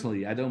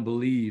don't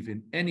believe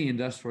in any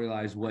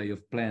industrialized way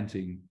of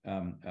planting,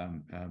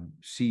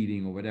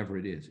 seeding, or whatever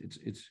it is.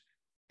 It's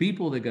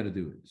people that got to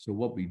do it. So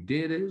what we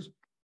did is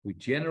we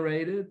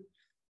generated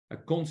a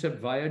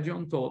concept via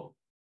John Todd,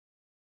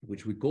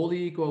 which we call the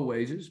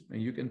eco-oasis,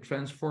 and you can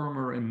transform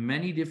her in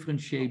many different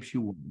shapes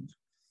you want.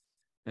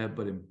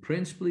 But in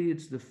principally,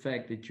 it's the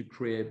fact that you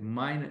create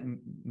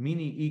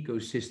mini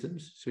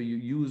ecosystems. So you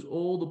use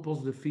all the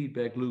positive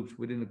feedback loops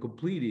within a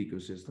complete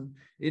ecosystem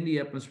in the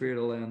atmosphere,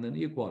 the land, and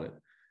the aquatic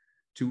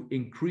to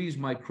increase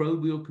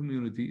microbial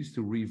communities,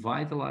 to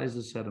revitalize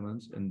the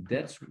sediments. And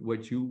that's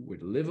what you,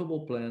 with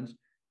livable plants,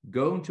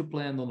 going to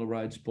plant on the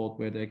right spot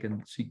where they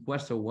can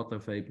sequester water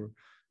vapor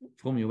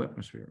from your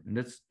atmosphere. And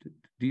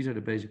these are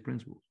the basic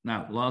principles.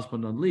 Now, last but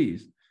not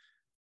least,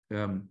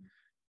 I'm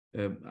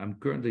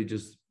currently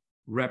just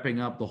wrapping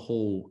up the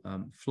whole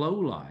flow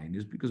line,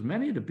 is because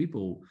many of the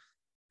people,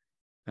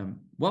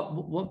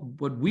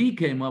 what we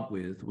came up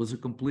with was a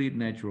complete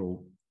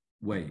natural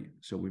way.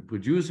 So we're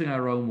producing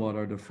our own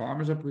water. The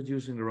farmers are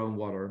producing their own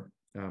water,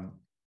 and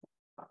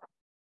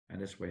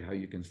that's way how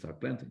you can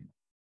start planting.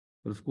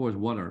 But of course,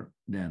 water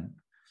then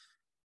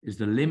is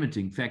the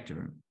limiting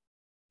factor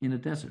in a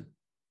desert.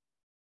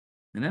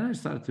 And then I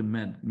started to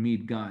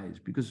meet guys,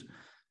 because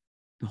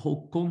the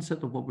whole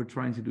concept of what we're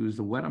trying to do as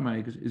the weather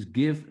makers is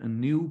give a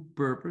new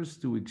purpose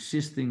to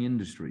existing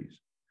industries.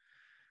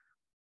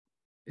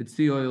 It's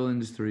the oil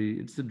industry,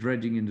 it's the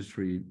dredging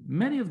industry.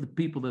 Many of the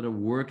people that are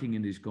working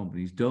in these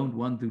companies don't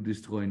want to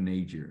destroy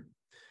nature.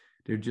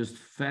 They're just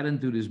fed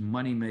into this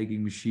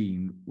money-making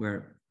machine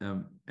where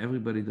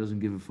everybody doesn't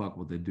give a fuck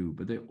what they do,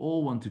 but they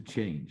all want to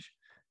change.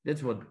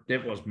 That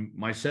was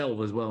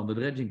myself as well in the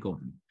dredging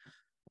company.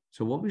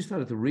 So what we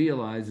started to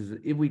realize is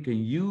that if we can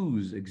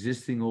use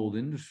existing old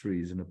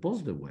industries in a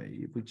positive way,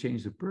 if we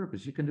change the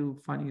purpose, you can do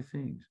funny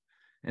things.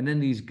 And then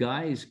these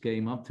guys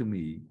came up to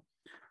me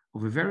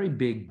of a very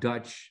big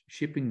Dutch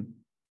shipping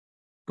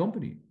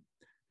company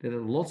that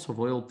had lots of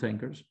oil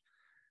tankers,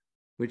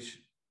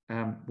 which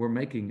were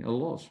making a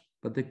loss,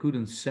 but they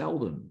couldn't sell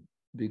them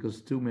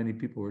because too many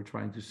people were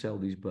trying to sell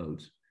these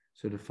boats.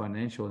 So the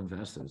financial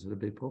investors had a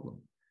big problem.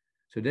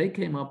 So they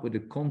came up with a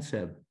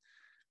concept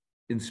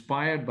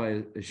inspired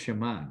by a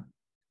shaman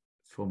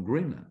from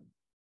Greenland.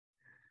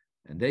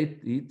 And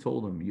he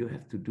told them, you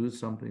have to do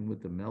something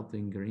with the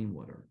melting green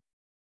water,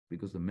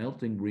 because the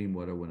melting green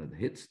water, when it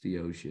hits the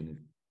ocean, it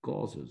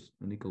causes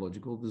an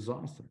ecological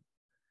disaster.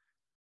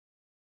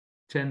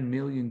 10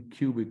 million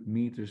cubic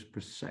meters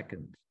per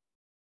second.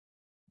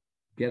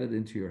 Get it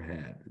into your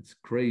head. It's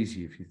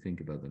crazy if you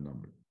think about the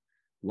number.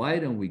 Why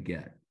don't we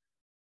get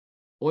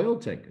oil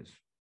tankers,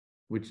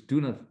 which do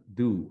not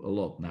do a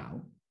lot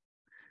now?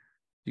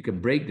 You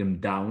can break them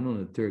down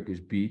on a Turkish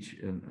beach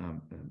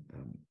and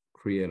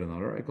create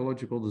another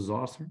ecological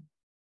disaster.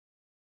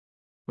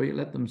 Or you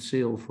let them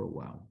sail for a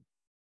while.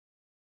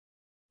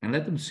 And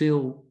let them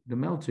sail the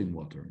melting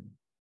water,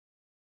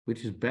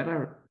 which is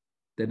better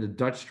than the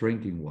Dutch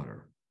drinking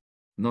water.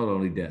 Not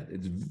only that,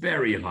 it's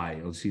very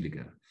high on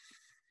silica.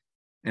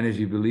 And if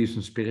you believe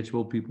some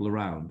spiritual people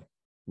around,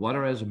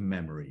 water has a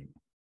memory.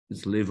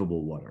 It's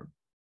livable water.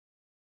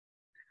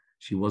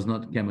 She was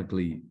not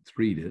chemically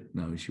treated.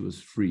 No, she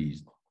was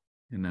freezed.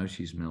 And now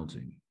she's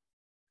melting.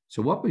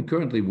 So what we're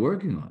currently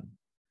working on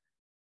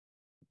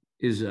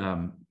is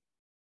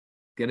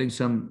getting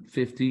some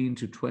 15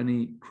 to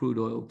 20 crude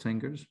oil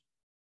tankers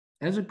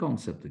as a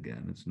concept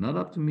again. It's not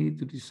up to me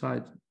to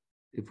decide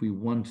if we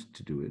want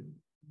to do it,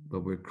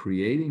 but we're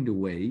creating the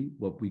way.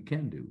 What we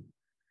can do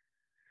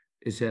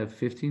is have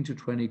 15 to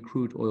 20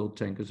 crude oil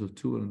tankers of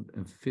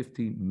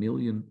 250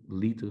 million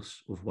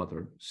liters of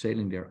water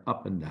sailing there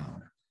up and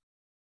down,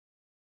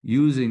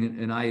 using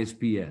an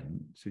ISPN,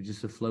 so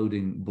just a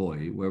floating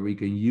buoy, where we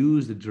can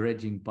use the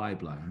dredging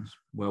pipelines,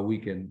 where we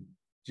can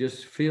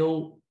just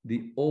fill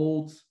the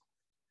old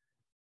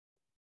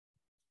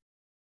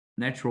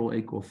natural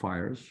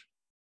aquifers,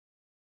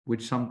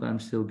 which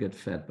sometimes still get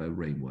fed by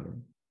rainwater,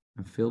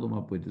 and fill them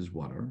up with this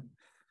water.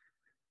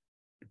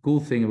 The cool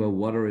thing about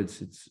water,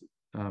 it's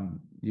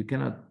you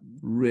cannot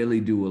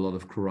really do a lot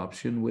of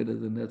corruption with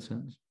it in that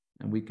sense,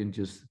 and we can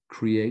just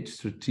create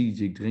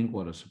strategic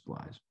drinkwater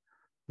supplies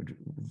with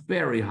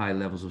very high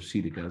levels of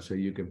silica, so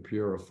you can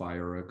purify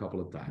her a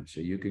couple of times,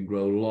 so you can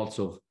grow lots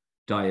of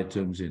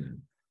diatoms in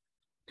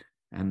it.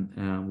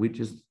 And we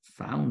just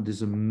found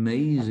this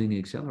amazing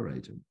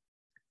accelerator.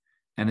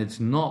 And it's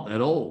not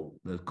at all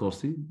that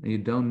costly, and you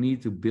don't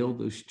need to build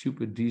those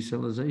stupid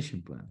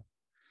desalination plants.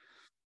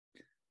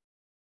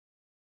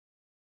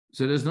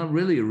 So there's not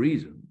really a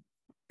reason,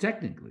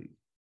 technically,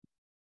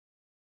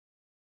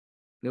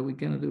 that we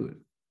cannot do it.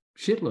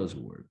 Shitloads of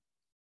work,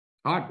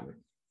 hard work.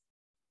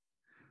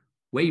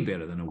 Way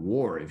better than a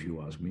war, if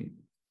you ask me.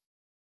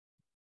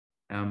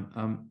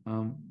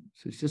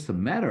 So it's just a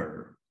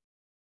matter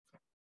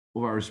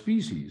of our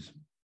species,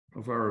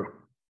 of our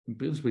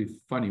principally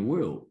funny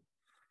world.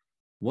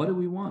 What do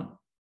we want?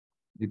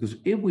 Because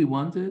if we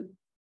want it,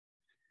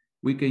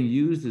 we can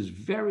use this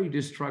very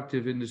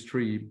destructive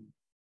industry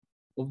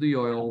of the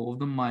oil, of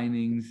the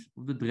minings,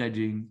 of the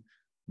dredging.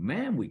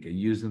 Man, we can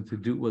use them to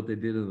do what they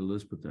did in the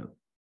Lisbeth.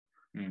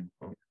 Mm.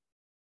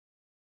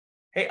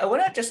 Hey, I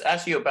want to just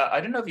ask you about,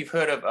 I don't know if you've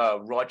heard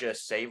of Roger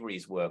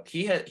Savory's work.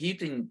 He's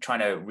been trying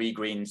to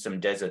regreen some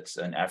deserts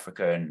in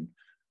Africa and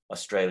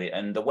Australia.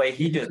 And the way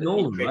he He's does a bit it,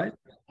 older, right?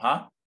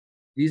 huh?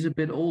 He's a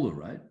bit older,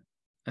 right?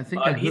 I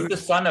think I He's heard. the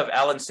son of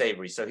Alan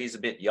Savory, so he's a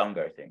bit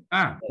younger, I think.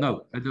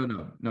 No, I don't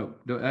know. No,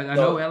 I know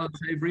So, Alan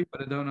Savory,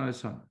 but I don't know his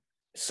son.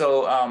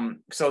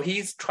 so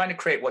he's trying to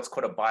create what's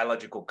called a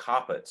biological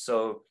carpet.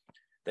 So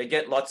they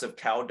get lots of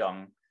cow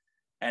dung,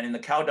 and in the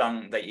cow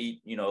dung they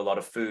eat, a lot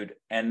of food,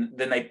 and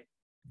then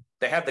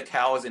they have the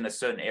cows in a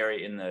certain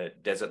area in the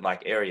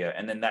desert-like area,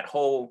 and then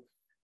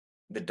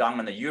the dung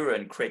and the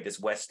urine create this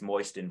wet,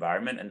 moist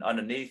environment, and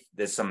underneath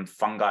there's some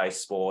fungi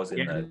spores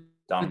in the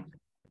dung,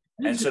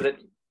 and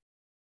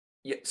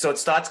so it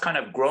starts kind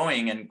of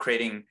growing and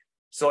creating.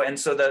 So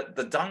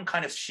the dung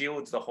kind of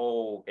shields the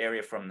whole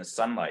area from the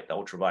sunlight, the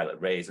ultraviolet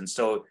rays, and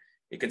so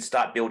it can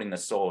start building the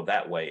soil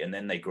that way, and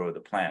then they grow the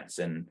plants.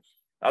 And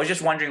I was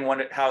just wondering,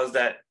 how is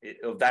that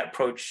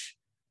approach?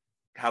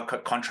 How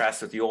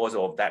contrasts with yours,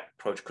 or if that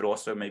approach could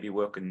also maybe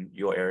work in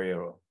your area?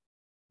 Or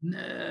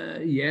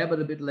Yeah, but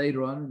a bit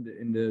later on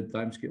in the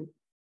time scale.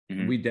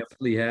 Mm-hmm. We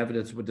definitely have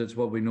it. That's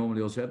what we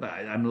normally also have.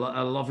 I'm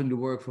loving the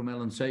work from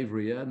Alan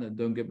Savory, yeah, and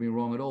don't get me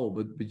wrong at all.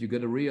 But you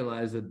got to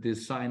realize that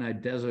this Sinai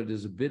desert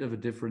is a bit of a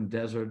different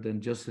desert than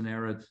just an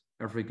arid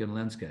African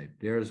landscape.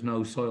 There is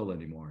no soil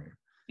anymore here.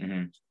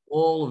 Mm-hmm.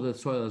 All of that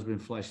soil has been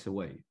flushed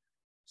away.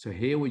 So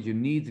here, what you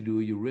need to do,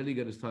 you really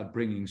got to start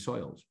bringing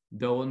soils.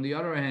 Though on the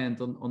other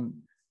hand, on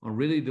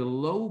really the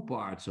low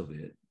parts of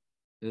it,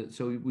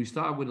 so we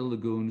start with the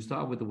lagoon,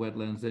 start with the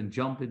wetlands, then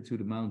jump into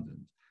the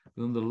mountains.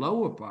 But on the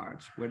lower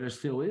parts, where there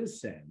still is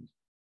sand,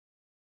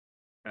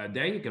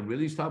 there you can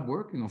really start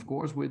working, of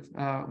course,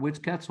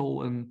 with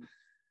cattle and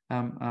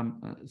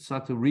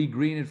start to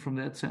regreen it from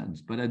that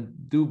sense. But I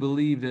do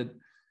believe that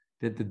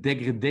the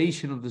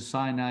degradation of the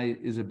Sinai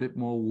is a bit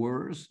more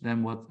worse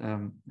than what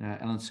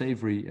Alan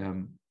Savory,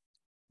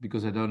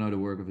 because I don't know the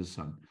work of his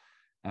son,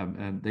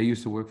 and they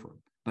used to work for him.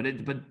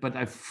 But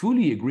I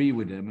fully agree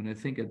with them, and I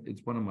think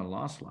it's one of my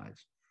last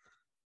slides.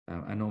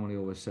 I normally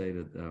always say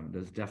that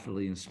that's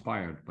definitely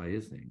inspired by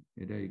his thing.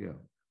 Yeah, there you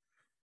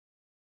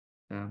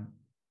go.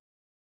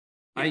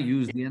 I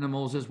use the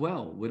animals as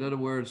well. With other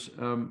words,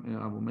 I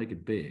will make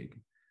it big.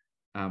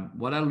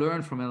 What I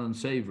learned from Alan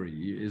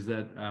Savory is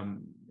that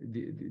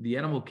the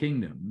animal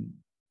kingdom,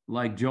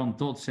 like John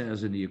Todd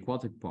says in the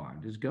aquatic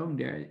part,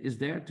 is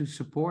there to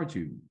support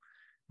you.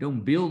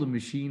 Don't build a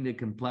machine that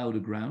can plow the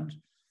ground.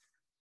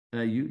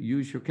 You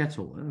use your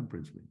cattle,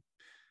 principally.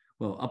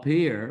 Well, up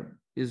here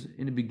is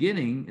in the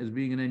beginning, as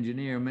being an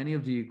engineer, many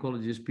of the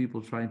ecologist people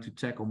trying to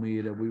tackle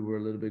me that we were a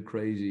little bit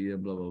crazy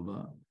and blah, blah,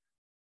 blah.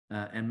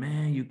 And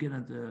man, you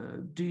cannot,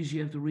 geez,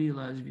 you have to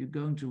realize if you're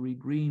going to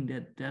regreen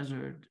that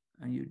desert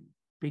and you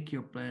pick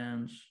your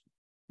plants,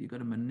 you got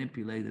to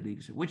manipulate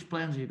it. Which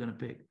plants are you going to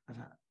pick? I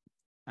thought,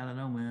 I don't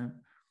know, man.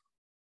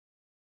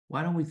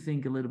 Why don't we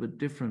think a little bit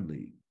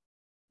differently?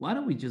 Why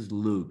don't we just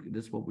look?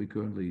 That's what we're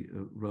currently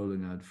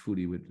rolling out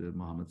fully with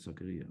Mohammed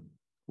Zakaria.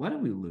 Why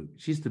don't we look?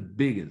 She's the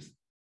biggest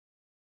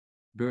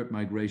bird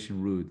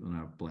migration route on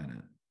our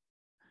planet.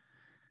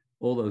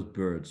 All those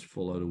birds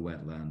follow the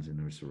wetlands in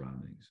their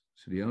surroundings.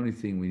 So the only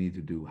thing we need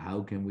to do,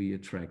 how can we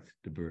attract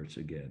the birds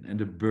again? And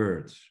the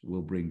birds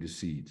will bring the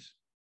seeds.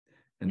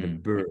 And the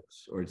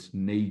birds, or it's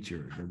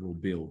nature that will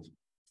build,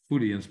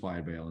 fully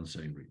inspired by Alan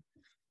Savory,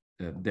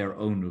 their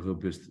own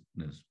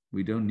robustness.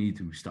 We don't need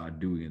to start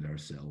doing it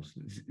ourselves.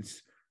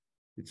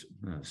 It's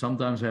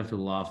sometimes I have to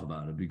laugh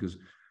about it because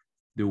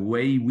the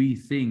way we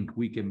think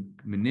we can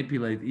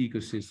manipulate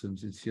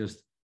ecosystems,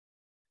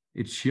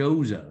 it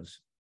shows us,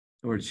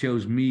 or it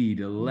shows me,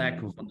 the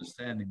lack of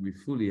understanding we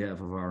fully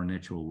have of our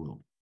natural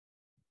world.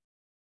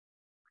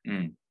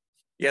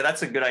 Yeah,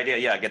 that's a good idea.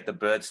 Yeah, get the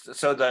birds.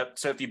 So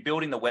if you're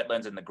building the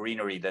wetlands and the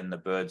greenery, then the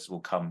birds will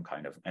come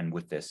kind of, and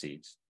with their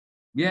seeds.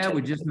 Yeah,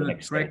 we're just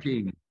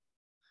tracking.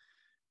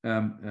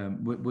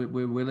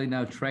 We're really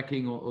now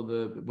tracking all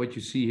what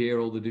you see here,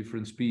 all the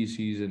different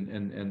species,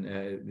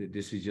 and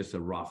this is just a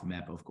rough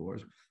map, of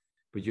course.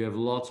 But you have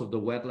lots of the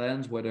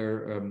wetlands where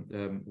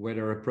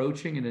they're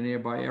approaching in the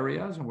nearby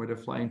areas and where they're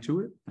flying to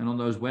it. And on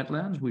those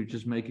wetlands, we're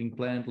just making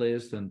plant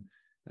lists and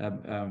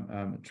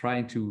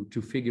trying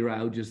to figure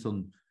out just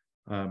on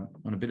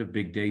a bit of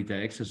big data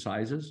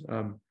exercises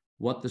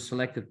what the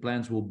selected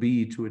plants will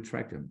be to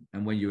attract them.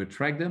 And when you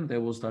attract them, they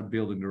will start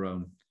building their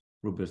own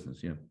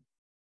robustness. Yeah.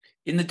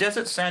 In the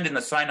desert sand in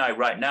the Sinai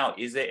right now,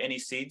 is there any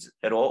seeds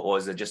at all, or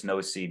is there just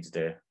no seeds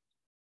there?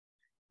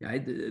 Yeah,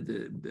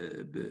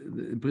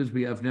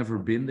 principally, I've never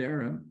been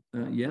there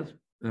yet.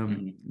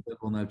 That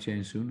will now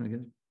change soon, I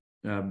guess.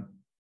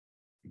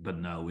 But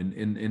no,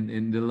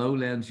 in the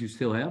lowlands, you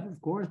still have, of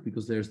course,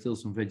 because there's still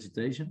some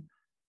vegetation.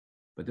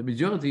 But the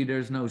majority,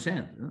 there's no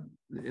sand.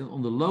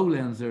 On the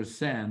lowlands, there's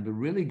sand, but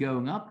really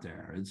going up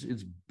there,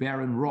 it's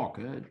barren rock.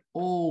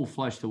 All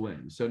flushed away.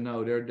 So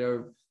no,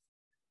 there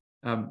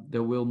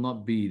will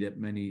not be that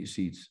many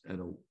seeds at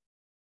all.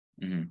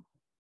 Mm-hmm.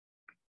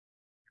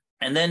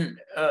 And then,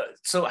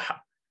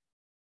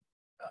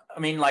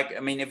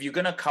 if you're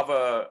going to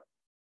cover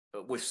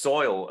with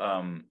soil,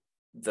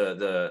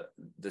 the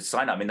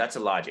Sinai, I mean, that's a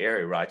large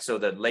area, right? So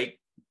the lake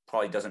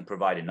probably doesn't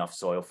provide enough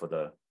soil for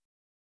the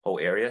whole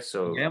area.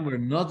 So yeah, we're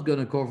not going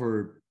to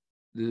cover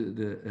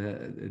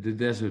the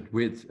desert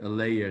with a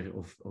layer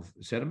of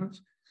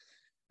sediments.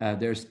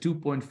 There's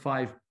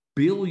 2.5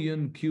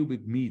 billion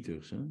cubic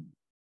meters.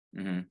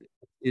 Mm-hmm.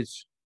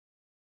 It's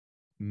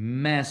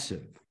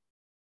massive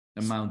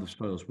amount of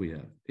soils we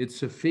have. It's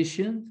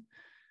sufficient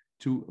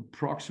to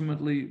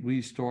approximately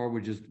restore.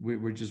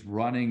 We're just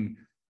running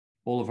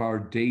all of our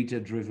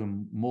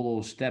data-driven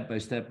models step by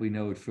step. We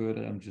know it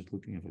further. I'm just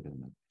looking if I can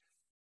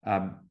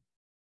remember.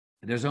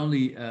 There's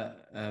only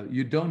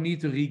you don't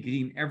need to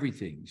regreen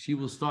everything. She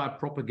will start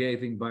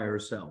propagating by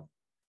herself.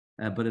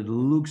 But it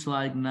looks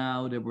like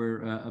now that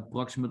we're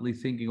approximately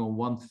thinking on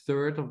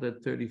 1/3 of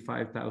that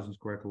 35,000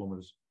 square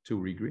kilometers to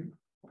regreen.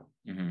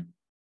 Mm-hmm.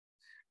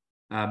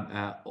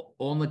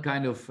 On the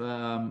kind of,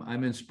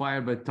 I'm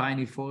inspired by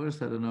tiny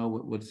forest. I don't know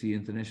what's the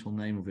international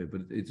name of it,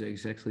 but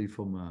it's actually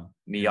from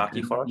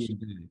Miyake forest.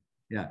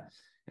 Yeah,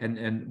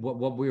 and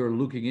what we are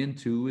looking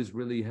into is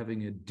really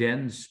having a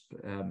dense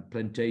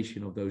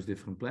plantation of those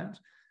different plants.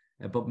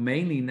 But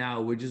mainly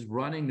now we're just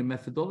running the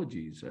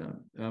methodologies.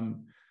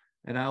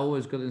 And I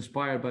always got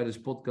inspired by this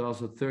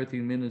podcast of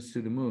 13 minutes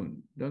to the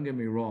moon. Don't get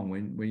me wrong.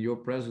 When your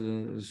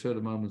president at a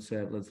certain moment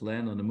said, let's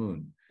land on the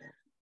moon,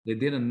 they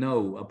didn't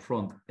know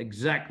upfront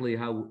exactly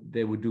how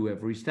they would do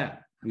every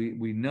step.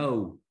 We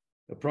know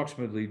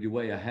approximately the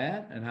way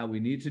ahead and how we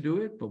need to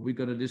do it, but we're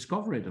going to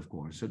discover it, of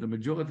course. So the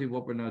majority of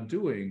what we're now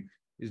doing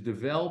is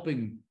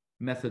developing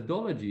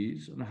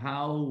methodologies on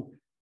how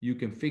you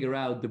can figure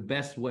out the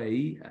best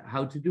way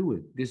how to do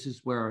it. This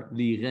is where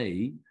Li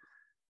Rei,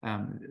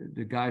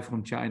 the guy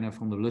from China,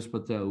 from the Lus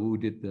Plateau, who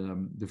did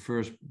the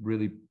first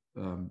really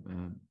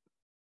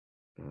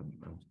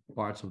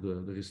parts of the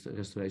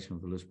restoration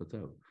of the Lus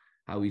Plateau,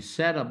 how he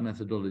set up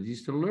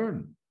methodologies to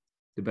learn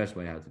the best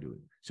way how to do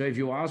it. So if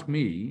you ask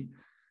me,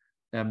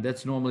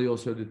 that's normally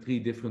also the 3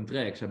 different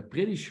tracks. I'm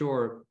pretty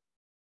sure,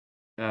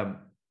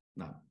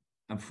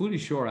 I'm fully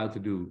sure how to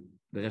do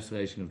the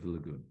restoration of the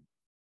lagoon.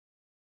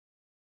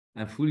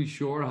 I'm fully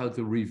sure how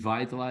to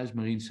revitalize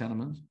marine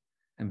sediments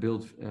and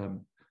build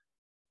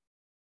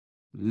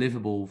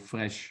livable,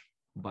 fresh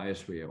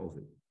biosphere of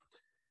it.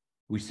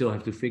 We still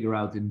have to figure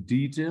out in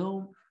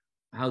detail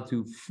how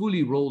to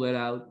fully roll that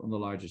out on the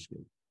larger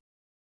scale.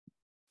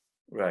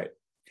 Right.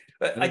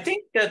 But I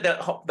think that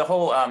the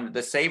whole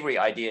the savory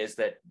idea is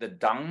that the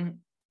dung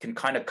can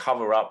kind of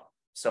cover up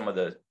some of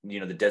the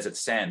the desert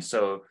sand,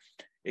 so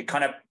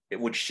it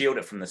would shield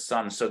it from the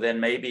sun. So then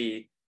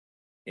maybe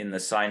in the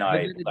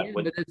Sinai,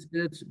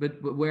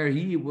 but where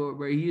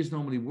he is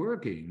normally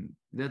working,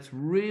 that's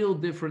real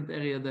different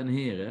area than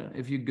here.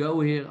 If you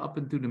go here up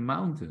into the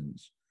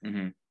mountains,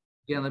 mm-hmm.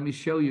 Yeah, let me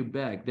show you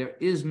back. There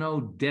is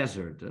no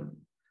desert.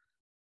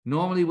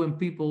 Normally, when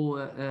people,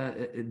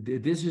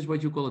 this is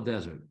what you call a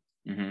desert.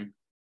 Mm-hmm.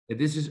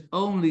 This is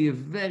only a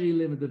very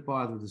limited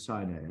part of the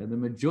Sinai, and the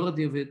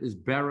majority of it is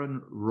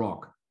barren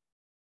rock.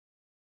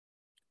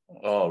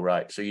 Oh,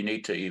 right. So you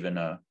need to even.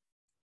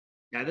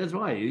 Yeah, that's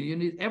why you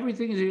need,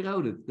 everything is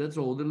eroded. That's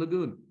all the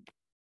lagoon.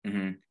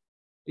 Mm-hmm.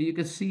 You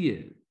can see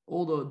it.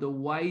 All the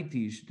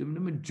whitish, the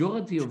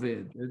majority of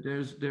it.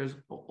 There's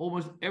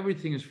almost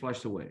everything is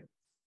flushed away.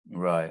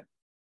 Right.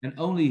 And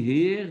only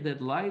here,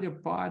 that lighter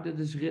part, that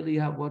is really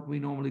what we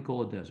normally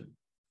call a desert.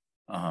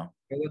 Uh-huh.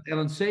 What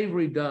Alan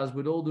Savory does,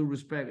 with all due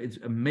respect, it's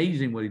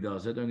amazing what he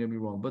does, don't get me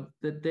wrong, but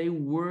that they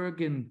work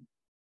in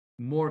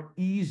more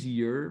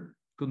easier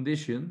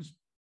conditions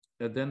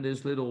than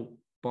this little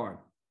part.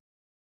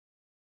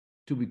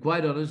 To be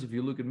quite honest, if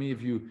you look at me,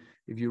 if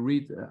you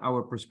read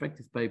our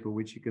perspective paper,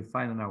 which you can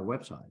find on our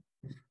website,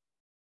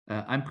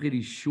 I'm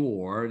pretty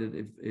sure that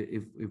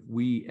if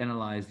we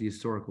analyze the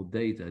historical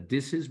data,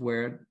 this is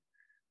where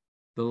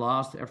the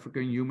last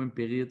African human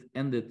period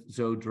ended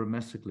so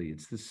dramatically.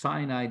 It's the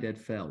Sinai that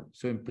fell.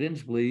 So in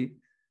principally,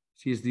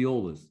 she is the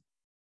oldest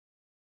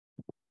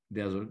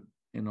desert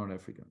in North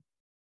Africa.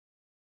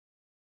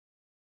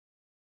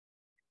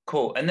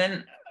 Cool. And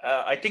then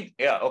I think,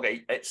 yeah,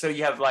 okay. So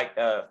you have like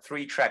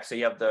 3 tracks. So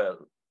you have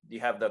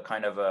the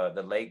kind of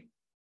the lake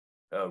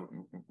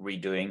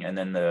redoing, and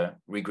then the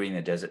regreening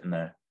the desert and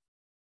the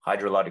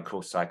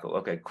hydrological cycle.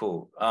 Okay,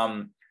 cool.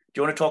 Do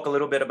you want to talk a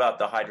little bit about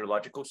the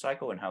hydrological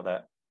cycle and how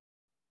that?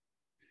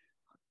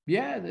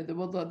 Yeah, the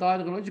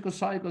hydrological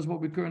cycle is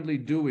what we're currently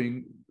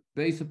doing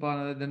based upon,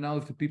 I don't know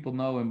if the people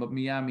know him, but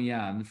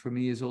Mian, for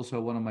me, is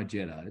also one of my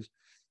Jedis.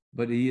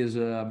 But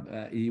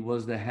he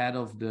was the head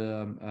of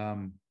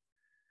the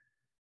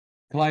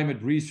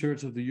climate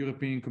research of the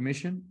European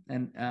Commission.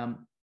 And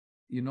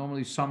you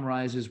normally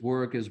summarize his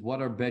work as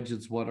water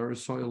begets water,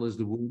 soil is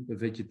the womb, the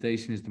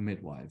vegetation is the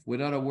midwife.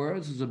 With other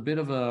words, it's a bit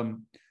of a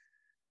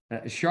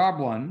sharp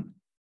one.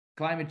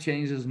 Climate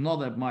change is not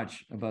that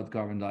much about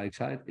carbon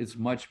dioxide. It's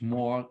much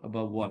more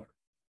about water.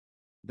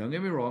 Don't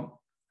get me wrong.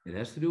 It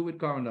has to do with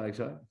carbon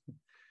dioxide.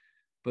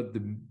 But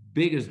the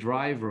biggest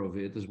driver of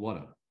it is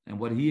water. And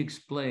what he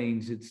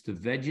explains, it's the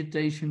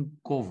vegetation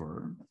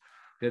cover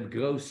that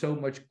grows so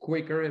much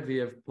quicker if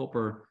you have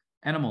proper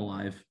animal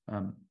life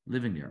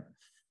living there.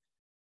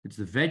 It's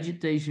the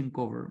vegetation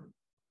cover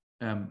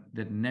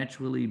that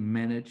naturally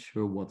manage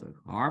your water,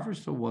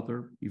 harvest your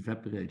water,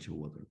 evaporate your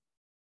water.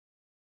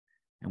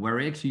 And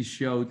where I actually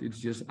showed, it's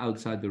just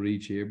outside the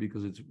reach here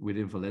because it's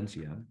within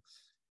Valencia,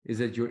 is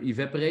that your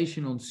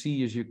evaporation on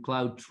sea is your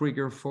cloud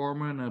trigger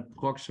former, and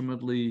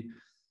approximately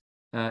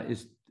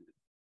is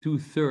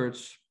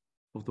 2/3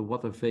 of the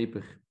water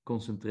vapor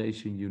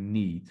concentration you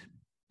need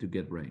to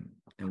get rain.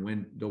 And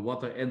when the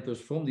water enters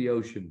from the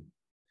ocean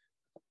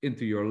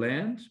into your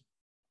land,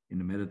 in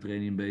the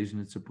Mediterranean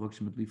basin, it's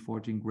approximately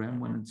 14 grams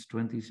when it's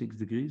 26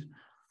 degrees.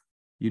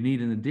 You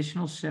need an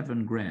additional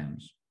 7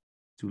 grams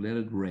to let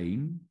it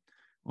rain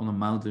on a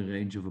mountain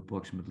range of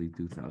approximately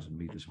 2,000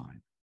 meters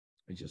high.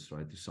 I just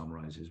tried to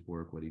summarize his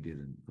work, what he did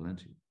in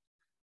Valencia.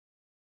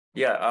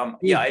 Yeah,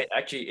 I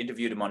actually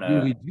interviewed him on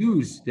You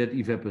reduce that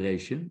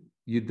evaporation,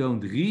 you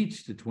don't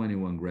reach the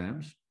 21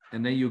 grams,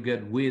 and then you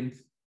get wind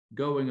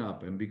going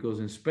up. And because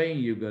in Spain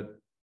you got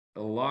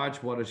a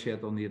large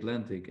watershed on the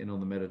Atlantic and on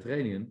the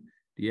Mediterranean,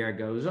 the air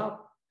goes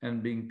up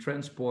and being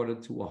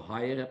transported to a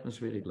higher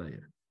atmospheric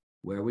layer,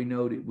 where we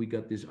know that we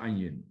got this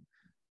onion.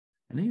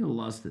 And then you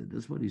lost it.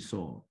 That's what he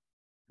saw.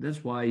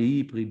 That's why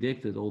he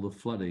predicted all the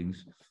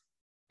floodings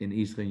in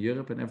Eastern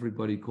Europe, and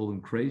everybody called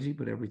him crazy,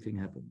 but everything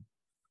happened.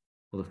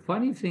 Well, the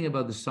funny thing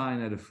about the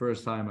Sinai, the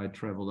first time I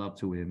traveled up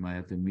to him, I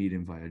had to meet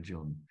him via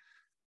John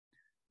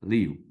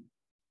Liu.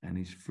 And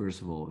he's,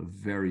 first of all, a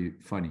very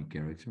funny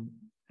character.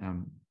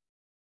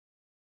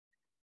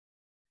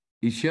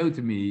 He showed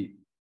to me,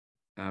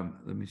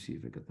 let me see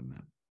if I got the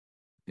map.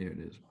 Here it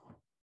is.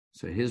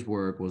 So his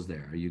work was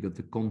there. You got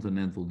the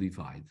continental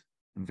divide.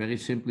 And very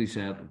simply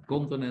said, a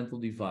continental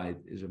divide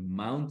is a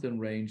mountain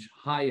range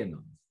high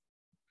enough.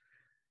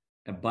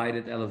 And by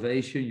that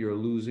elevation, you're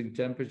losing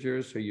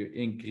temperature, so you're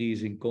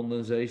increasing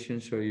condensation,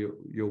 so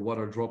your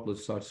water droplet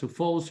starts to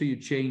fall, so you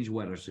change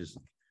weather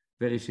system.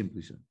 Very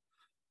simply said.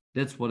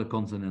 That's what a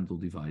continental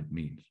divide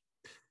means.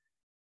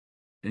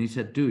 And he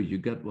said, dude, you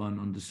got one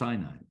on the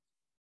Sinai.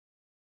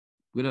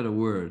 With other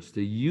words,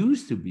 there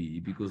used to be,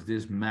 because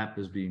this map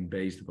is being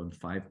based upon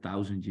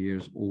 5,000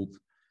 years old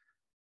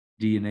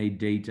DNA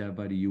data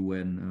by the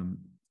UN,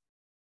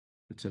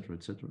 etc.,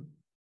 etc.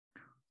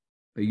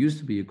 There used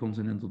to be a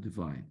continental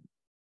divide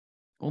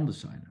on the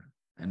Sinai.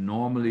 And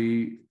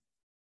normally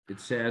it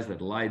says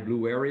that light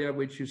blue area,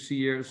 which you see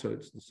here, so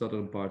it's the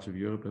southern parts of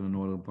Europe and the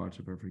northern parts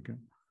of Africa,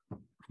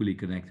 fully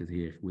connected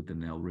here with the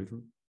Nile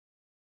River,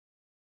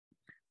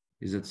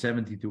 is that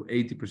 70 to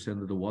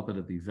 80% of the water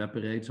that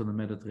evaporates on the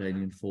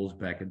Mediterranean falls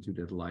back into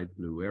that light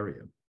blue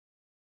area,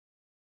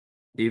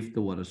 if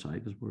the water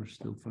cycles were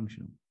still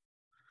functional.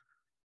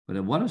 But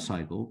the water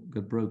cycle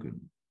got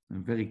broken,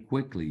 and very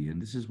quickly,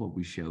 and this is what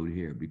we showed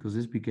here, because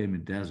this became a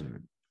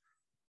desert.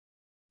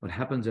 What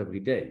happens every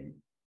day,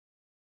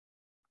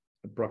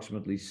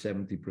 approximately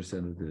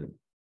 70% of the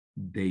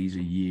days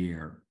a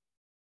year,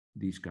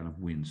 these kind of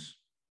winds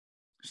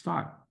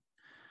start.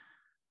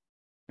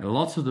 And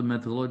lots of the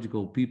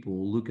meteorological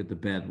people look at the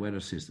bad weather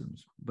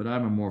systems, but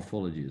I'm a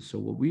morphologist. So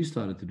what we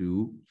started to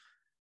do,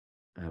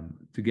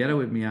 together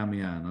with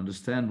Miamian,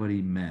 understand what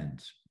he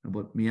meant. And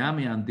what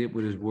Miamian did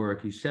with his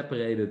work, he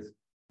separated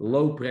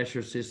low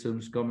pressure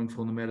systems coming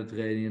from the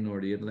Mediterranean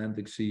or the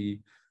Atlantic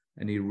Sea,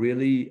 and he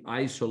really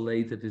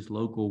isolated his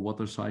local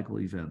water cycle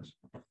events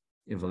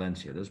in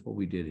Valencia. That's what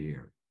we did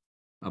here.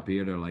 Up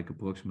here, they're like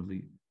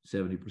approximately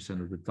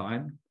 70% of the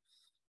time.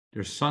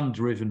 They're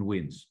sun-driven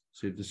winds.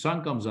 So if the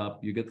sun comes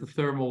up, you get the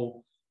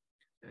thermal,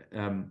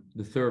 you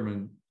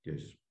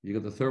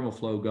get the thermal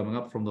flow coming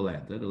up from the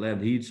land. The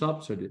land heats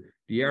up, so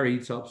the air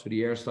heats up, so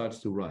the air starts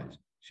to rise.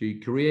 So you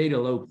create a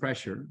low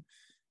pressure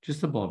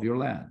just above your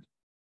land.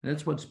 And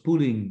that's what's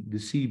pulling the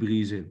sea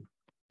breeze in.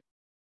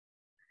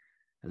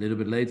 A little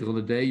bit later on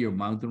the day, your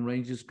mountain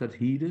ranges got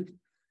heated,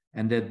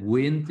 and that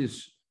wind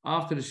is,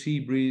 after the sea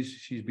breeze,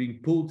 she's being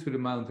pulled to the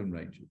mountain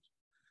ranges.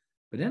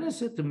 But then I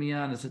said to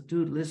Mian, I said,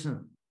 dude,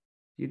 listen,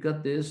 you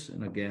got this.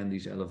 And again,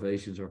 these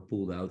elevations are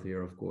pulled out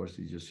here, of course,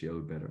 they just show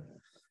it better.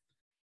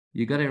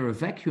 You got a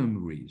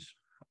vacuum breeze.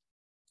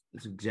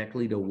 It's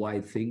exactly the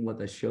white thing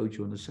what I showed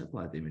you on the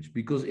satellite image.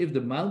 Because if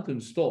the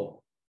mountains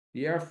stop,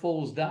 the air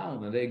falls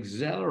down and they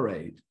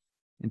accelerate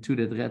into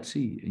that Red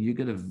Sea. And you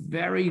get a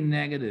very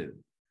negative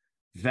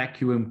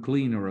vacuum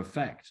cleaner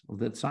effect of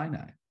that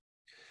Sinai.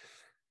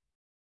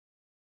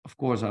 Of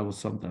course, I was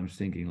sometimes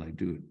thinking like,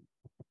 dude,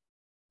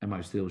 am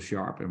I still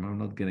sharp? Am I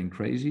not getting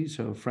crazy?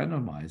 So a friend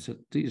of mine said,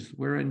 geez,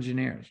 we're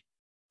engineers.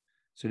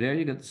 So there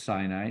you get the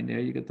Sinai, and there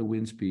you get the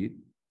wind speed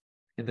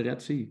in the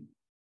Red Sea.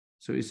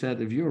 So he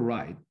said, if you're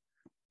right,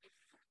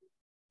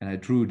 And I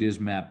drew this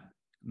map.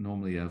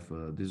 Normally I have,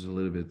 this is a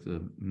little bit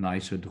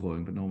nicer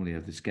drawing, but normally I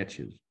have the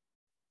sketches.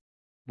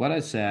 What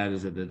I said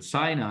is that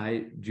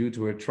Sinai, due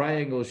to her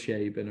triangle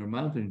shape and her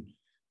mountain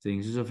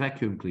things, is a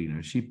vacuum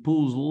cleaner. She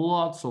pulls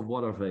lots of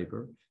water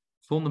vapor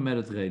from the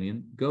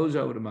Mediterranean, goes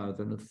over the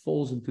mountain, it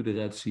falls into the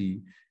Red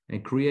Sea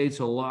and creates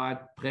a large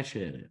pressure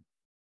area.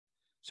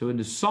 So in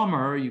the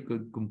summer, you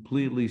could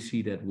completely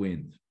see that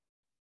wind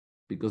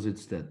because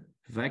it's that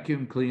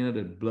vacuum cleaner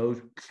that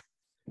blows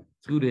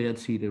through the Red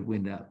Sea, that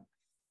wind out.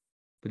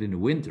 But in the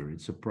winter,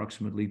 it's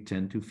approximately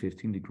 10 to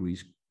 15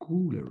 degrees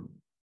cooler.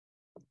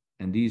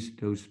 And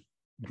those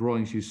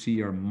drawings you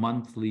see are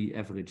monthly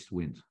averaged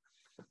winds.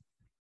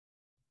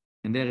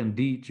 And there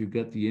indeed, you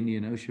get the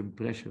Indian Ocean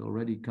pressure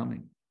already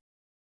coming,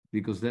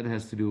 because that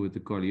has to do with the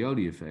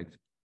Coriolis effect.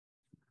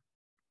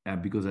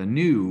 And because I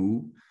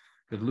knew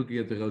that looking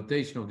at the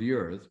rotation of the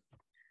Earth,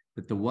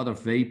 that the water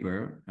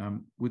vapor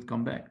would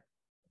come back.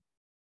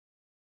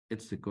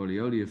 It's the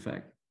Coriolis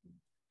effect.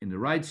 In the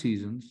right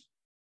seasons,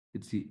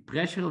 it's the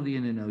pressure of the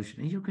Indian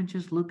Ocean. And you can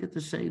just look at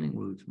the sailing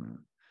routes, man.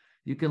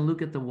 You can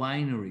look at the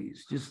wineries.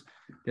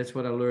 That's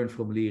what I learned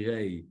from Lee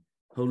Ray.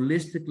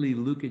 Holistically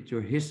look at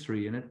your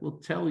history and it will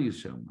tell you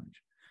so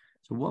much.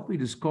 So what we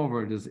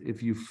discovered is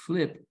if you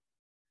flip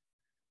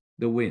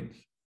the wind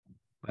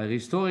by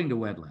restoring the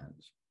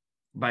wetlands,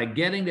 by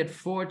getting that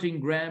 14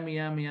 gram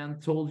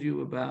Miamian told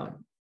you about,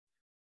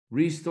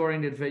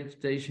 restoring that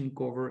vegetation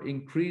cover,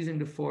 increasing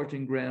the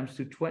 14 grams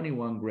to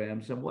 21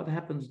 grams, and what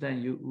happens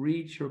then? You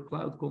reach your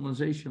cloud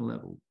condensation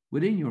level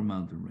within your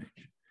mountain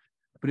range.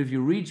 But if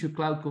you reach your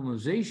cloud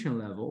condensation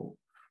level,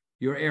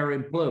 your air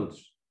implodes.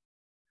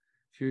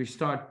 So you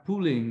start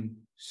pulling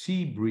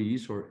sea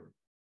breeze or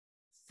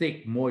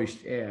thick, moist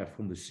air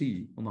from the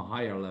sea on a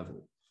higher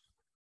level.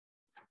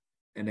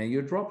 And then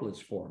your droplets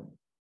form.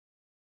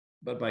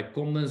 But by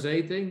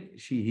condensating,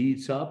 she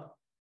heats up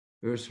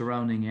her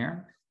surrounding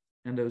air,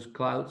 and those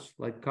clouds,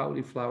 like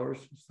cauliflowers,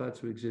 start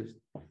to exist.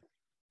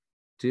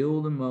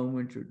 Till the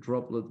moment your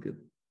droplet gets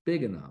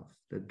big enough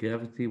that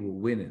gravity will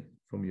win it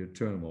from your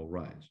thermal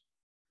rise.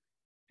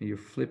 And you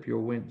flip your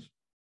winds.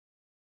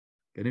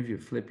 And if you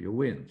flip your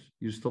winds,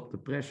 you stop the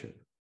pressure.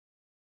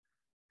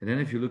 And then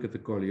if you look at the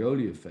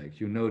Coriolis effect,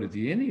 you know that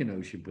the Indian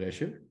Ocean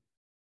pressure,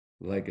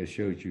 like I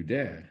showed you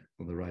there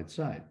on the right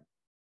side,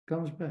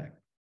 comes back.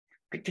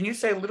 Can you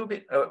say a little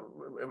bit,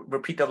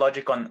 repeat the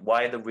logic on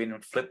why the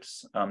wind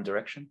flips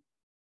direction?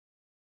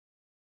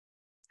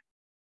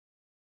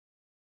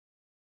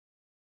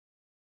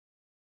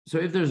 So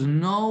if there's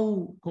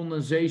no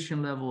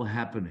condensation level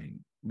happening,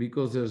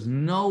 because there's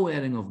no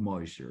adding of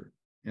moisture,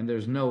 and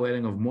there's no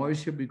adding of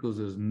moisture because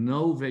there's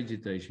no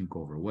vegetation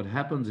cover, what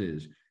happens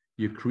is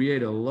you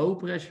create a low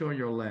pressure on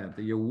your land,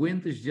 and your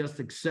wind is just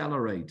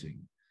accelerating.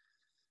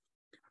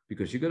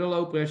 Because you got a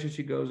low pressure,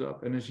 she goes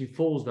up, and then she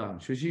falls down.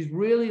 So she's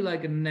really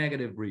like a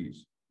negative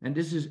breeze. And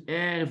this is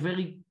air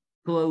very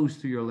close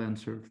to your land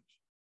surface.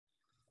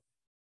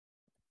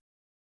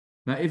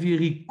 Now, if you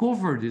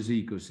recover this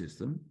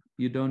ecosystem,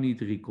 you don't need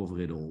to recover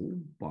it all,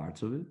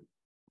 parts of it.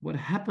 What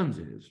happens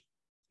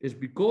is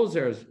because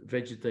there's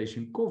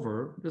vegetation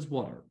cover, there's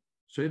water.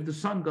 So if the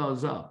sun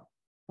goes up,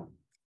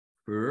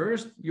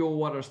 first your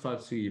water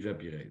starts to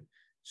evaporate.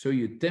 So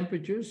your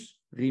temperatures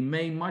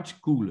remain much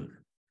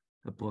cooler,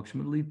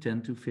 approximately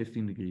 10 to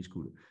 15 degrees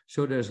cooler.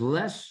 So there's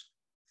less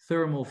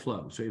thermal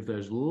flow. So if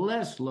there's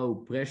less low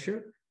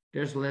pressure,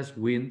 there's less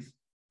wind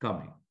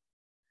coming.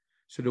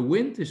 So the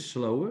wind is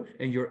slower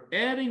and you're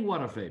adding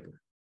water vapor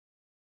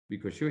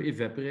because you're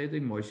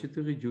evaporating moisture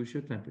to reduce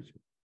your temperature.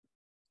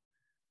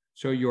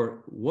 So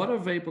your water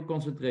vapor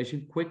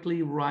concentration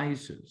quickly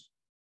rises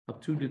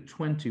up to the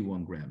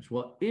 21 grams.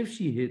 Well, if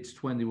she hits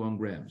 21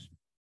 grams,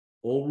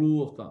 all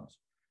rule of thumbs,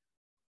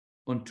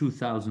 on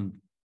 2000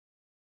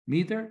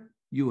 meter,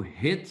 you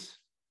hit,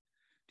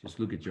 just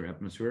look at your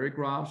atmospheric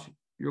graphs,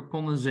 your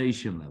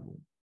condensation level.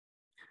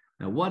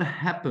 Now, what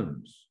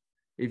happens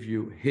if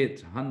you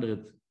hit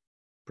 100%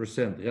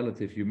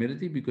 relative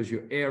humidity? Because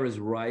your air is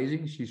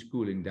rising, she's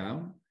cooling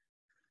down.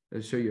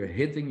 So you're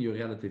hitting your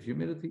relative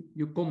humidity,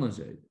 you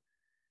condensate.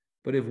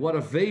 But if water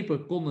vapor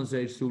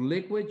condensates to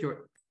liquid,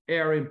 your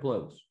air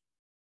implodes.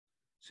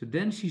 So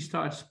then she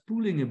starts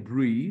pulling a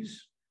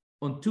breeze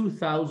on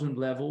 2000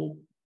 level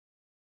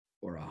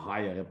or a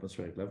higher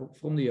atmospheric level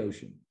from the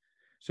ocean.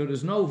 So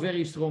there's no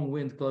very strong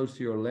wind close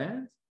to your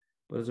land,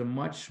 but it's a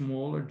much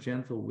smaller,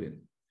 gentle wind.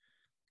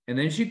 And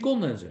then she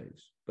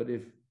condensates. But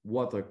if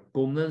water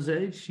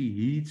condensates, she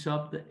heats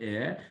up the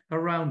air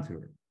around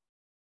her.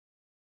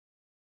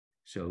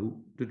 So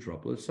the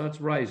droplet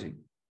starts rising.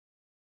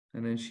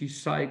 And then she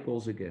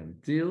cycles again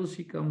till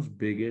she comes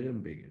bigger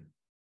and bigger.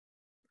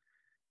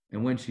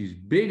 And when she's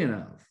big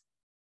enough,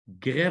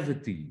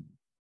 gravity,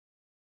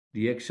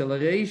 the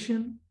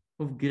acceleration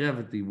of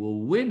gravity will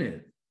win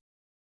it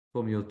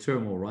from your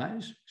thermal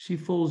rise. She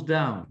falls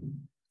down.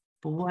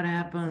 But what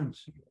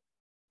happens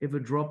if a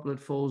droplet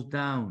falls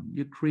down?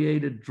 You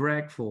create a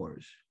drag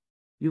force.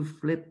 You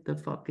flip the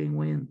fucking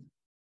wind.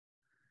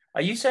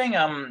 Are you saying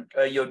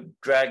you're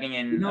dragging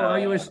in? No, are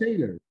you a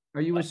sailor?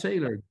 Are you a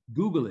sailor?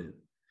 Google it.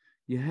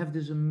 you have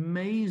this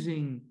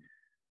amazing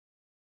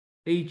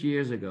 8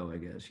 years ago, I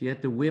guess, you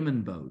had the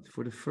women boat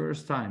for the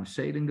first time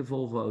sailing the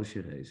Volvo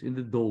Ocean Race in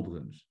the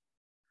doldrums.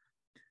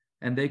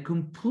 And they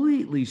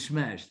completely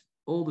smashed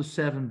all the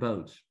 7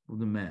 boats of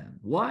the men.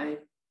 Why?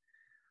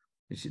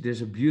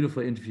 There's a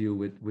beautiful interview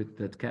with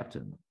that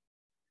captain.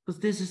 Because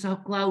this is how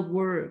cloud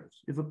works.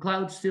 If a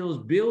cloud still is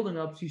building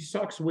up, she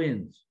sucks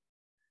wind.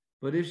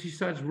 But if she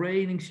starts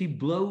raining, she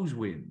blows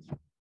wind.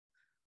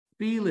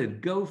 Feel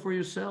it. Go for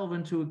yourself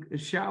into a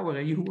shower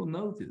and you will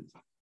notice.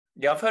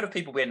 Yeah, I've heard of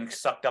people getting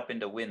sucked up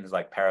into winds,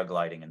 like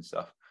paragliding and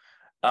stuff.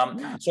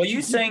 So are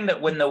you saying that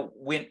when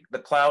the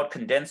cloud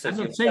condenses?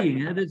 I'm not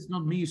saying that. It's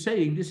not me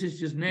saying. This is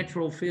just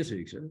natural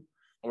physics.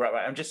 Right.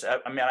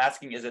 I'm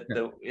asking, is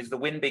the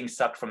wind being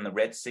sucked from the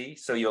Red Sea?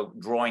 So you're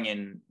drawing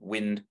in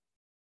wind.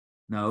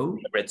 No.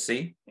 From the Red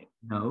Sea?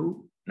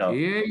 No. No.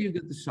 Here you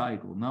get the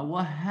cycle. Now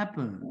what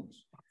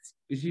happens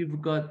is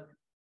you've got,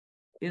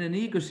 in an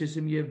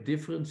ecosystem, you have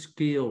different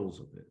scales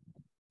of it.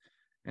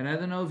 And I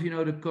don't know if you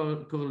know the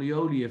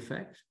Coriolis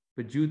effect,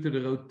 but due to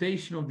the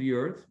rotation of the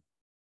Earth,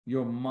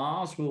 your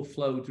mass will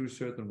flow to a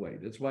certain way.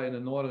 That's why in the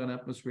northern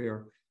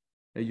atmosphere,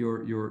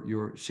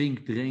 your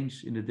sink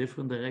drains in a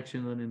different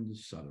direction than in the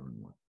southern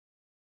one.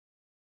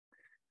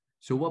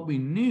 So what we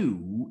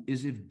knew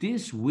is if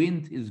this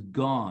wind is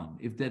gone,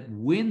 if that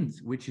wind,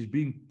 which is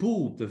being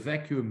pulled, the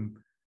vacuum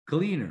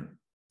cleaner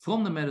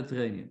from the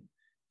Mediterranean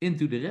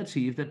into the Red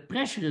Sea, if that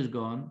pressure is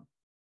gone,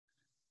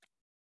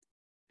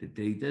 the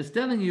data is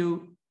telling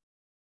you,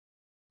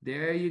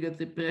 there you get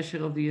the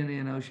pressure of the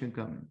Indian Ocean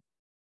coming.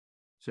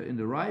 So in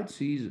the right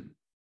season,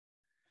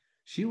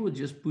 she will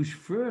just push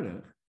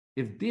further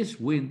if this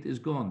wind is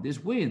gone. This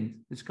wind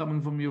is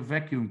coming from your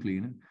vacuum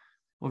cleaner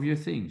of your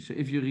things. So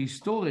if you're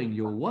restoring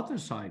your water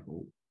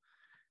cycle,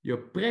 your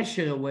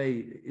pressure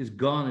away is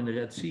gone in the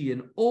Red Sea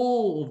and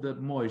all of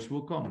that moisture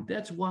will come.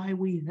 That's why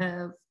we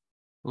have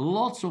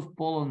lots of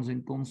pollens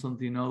in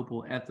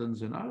Constantinople,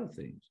 Athens, and other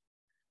things.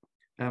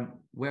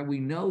 Where we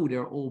know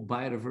they're all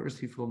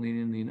biodiversity from the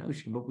Indian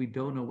Ocean, but we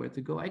don't know where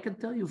to go. I can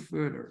tell you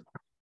further.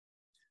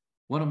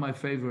 One of my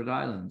favorite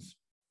islands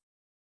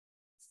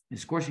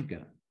is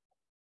Corsica.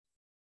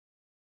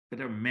 But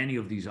there are many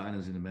of these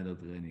islands in the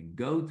Mediterranean.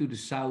 Go to the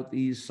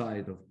southeast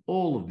side of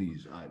all of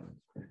these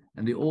islands,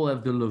 and they all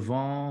have the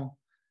Levant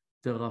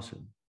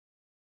terrassen.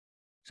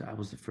 So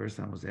the first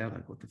time I was there,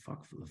 like, what the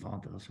fuck,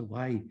 Levant terrassen?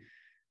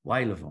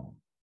 Why Levant?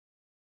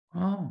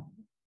 Oh,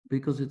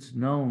 because it's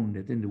known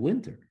that in the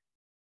winter,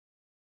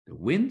 the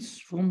winds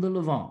from the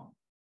Levant,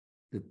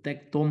 the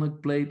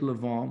tectonic plate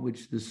Levant,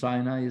 which the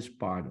Sinai is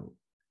part of,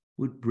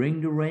 would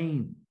bring the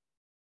rain.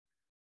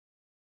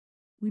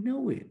 We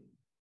know it.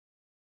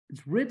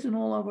 It's written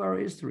all over our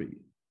history.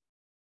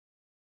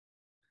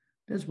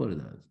 That's what it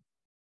does.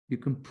 You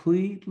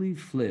completely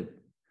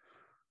flip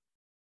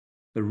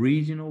a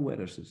regional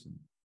weather system.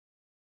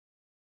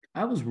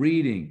 I was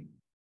reading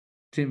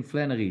Tim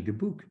Flannery, the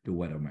book, The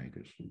Weather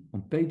Makers,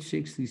 on page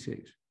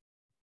 66.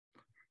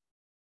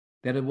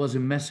 That it was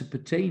in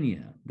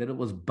Mesopotamia, that it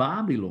was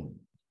Babylon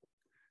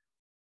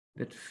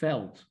that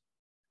felt.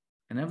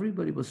 And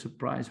everybody was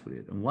surprised with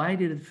it. And why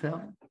did it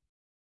fail?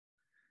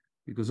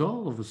 Because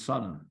all of a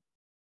sudden,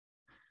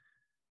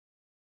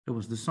 there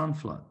was the sun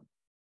flood.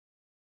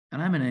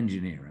 And I'm an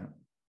engineer.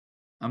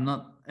 I'm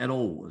not at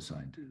all a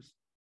scientist.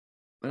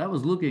 But I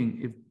was looking,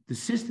 if the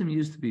system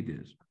used to be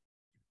this,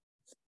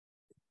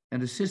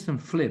 and the system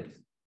flipped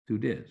to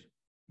this,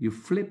 you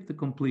flip the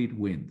complete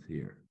wind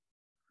here.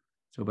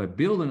 So by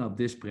building up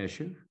this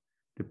pressure,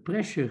 the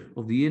pressure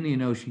of the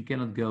Indian Ocean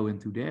cannot go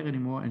into there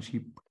anymore, and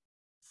she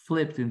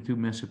flipped into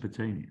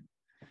Mesopotamia.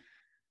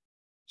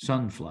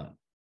 Sun flood.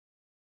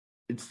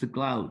 It's the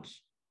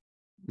clouds.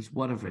 It's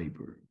water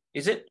vapor.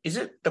 Is it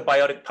the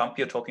biotic pump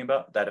you're talking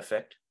about, that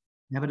effect?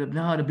 Yeah, but the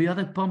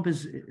biotic pump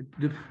is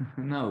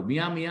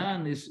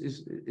Miamian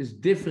is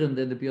different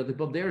than the biotic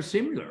pump. They're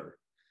similar,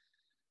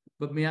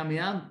 but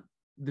Miamian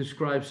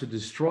describes a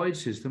destroyed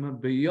system. A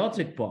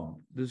biotic pump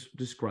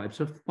describes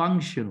a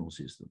functional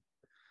system.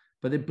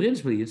 But in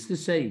principle, it's the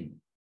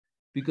same,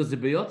 because the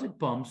biotic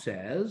pump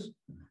says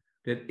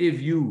that if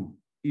you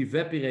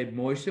evaporate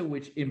moisture,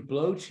 which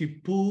implodes, she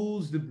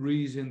pulls the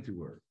breeze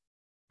into her.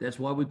 That's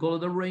why we call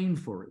it a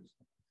rainforest.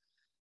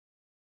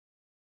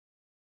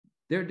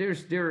 There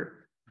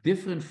are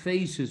different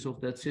phases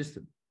of that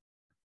system.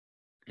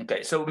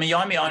 Okay, so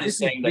Miamian is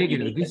saying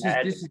that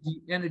this is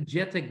the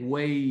energetic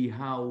way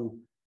how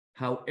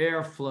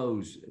air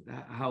flows.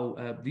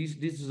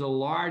 This is a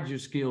larger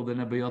scale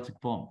than a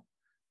biotic pump.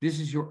 This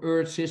is your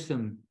Earth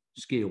system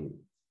scale.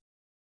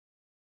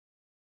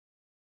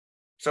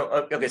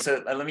 So okay,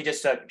 so let me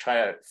just try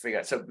to figure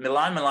out. So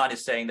Milan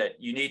is saying that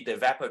you need the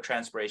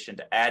evapotranspiration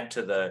to add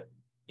to the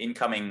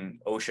incoming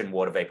ocean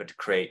water vapor to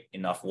create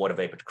enough water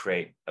vapor to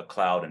create a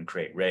cloud and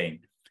create rain,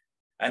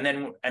 and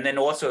then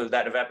also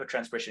that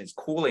evapotranspiration is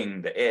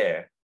cooling the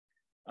air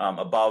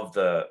above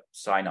the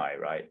Sinai,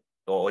 right?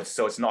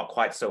 So it's not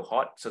quite so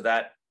hot. So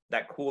that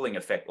cooling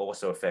effect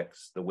also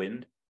affects the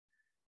wind,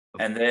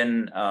 and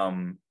then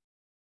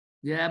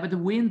Yeah, but the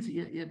wind,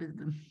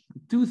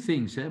 two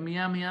things.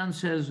 Mian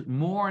says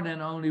more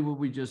than only what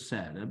we just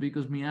said,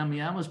 because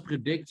Mian was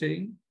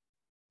predicting.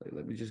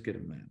 Let me just get a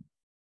map.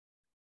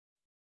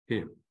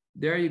 Here,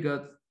 there you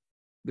got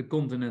the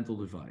continental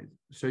divide.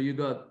 So you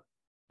got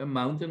a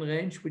mountain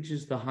range, which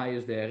is the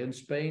highest there. In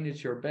Spain,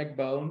 it's your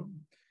backbone.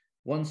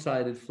 One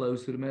side it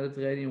flows to the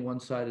Mediterranean, one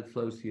side it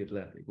flows to the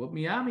Atlantic. What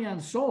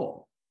Mian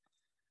saw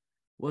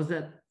was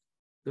that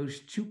those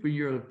stupid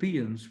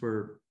Europeans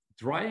were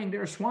drying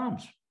their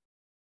swamps.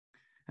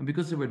 And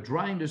because they were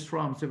drying the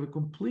swamps, they were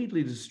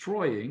completely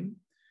destroying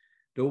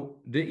the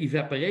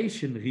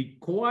evaporation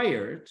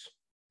required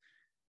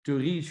to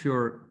reach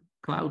your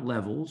cloud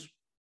levels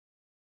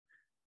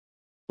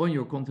on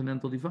your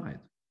continental divide.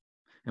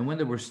 And when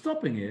they were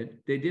stopping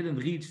it, they didn't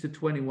reach the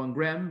 21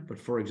 gram, but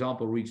for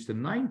example, reached the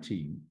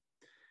 19.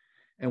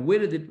 And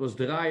with it, it was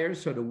drier,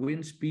 so the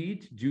wind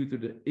speed, due to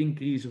the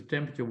increase of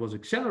temperature, was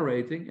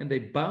accelerating, and they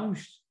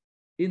bounced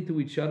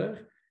into each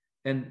other,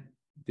 and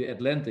the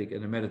Atlantic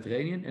and the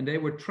Mediterranean, and they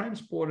were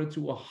transported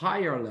to a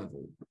higher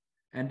level.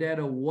 And there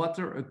the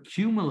water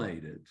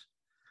accumulated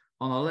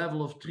on a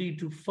level of 3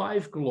 to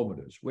 5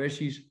 kilometers, where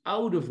she's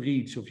out of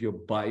reach of your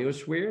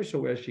biosphere, so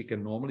where she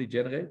can normally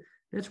generate.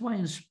 That's why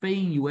in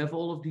Spain you have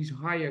all of these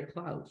higher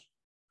clouds.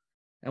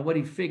 And what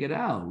he figured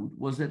out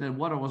was that the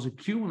water was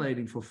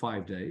accumulating for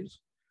 5 days,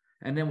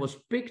 and then was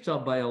picked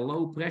up by a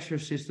low pressure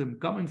system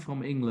coming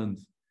from England,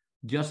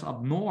 just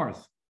up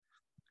north,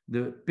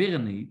 the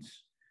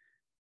Pyrenees.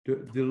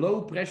 The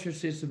low pressure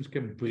systems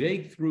can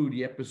break through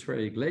the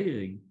atmospheric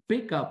layering,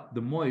 pick up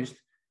the moist,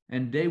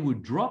 and they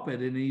would drop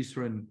it in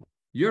Eastern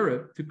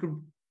Europe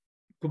to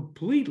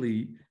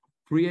completely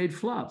create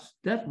floods.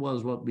 That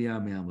was what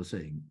Mian was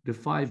saying. The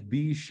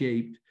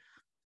 5B-shaped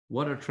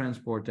water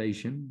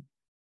transportation,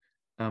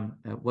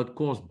 what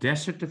caused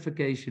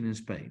desertification in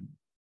Spain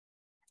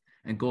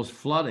and caused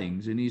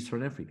floodings in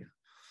Eastern Africa.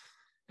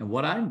 And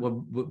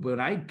when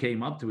I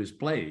came up to his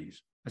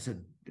place, I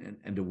said,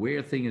 and the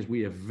weird thing is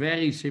we have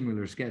very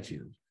similar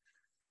sketches.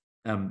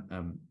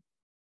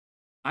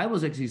 I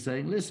was actually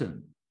saying,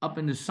 listen, up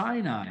in the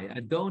Sinai, I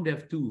don't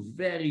have two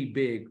very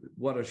big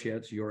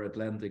watersheds, your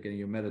Atlantic and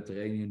your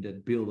Mediterranean,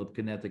 that build up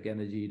kinetic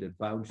energy, that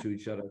bounce to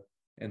each other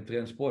and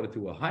transport it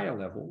to a higher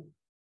level.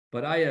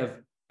 But I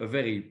have a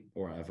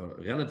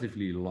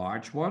relatively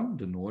large one,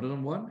 the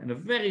northern one, and a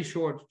very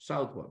short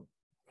south one.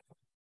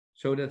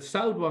 So that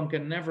south one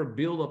can never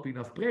build up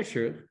enough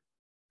pressure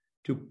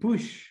to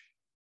push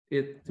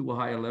it to a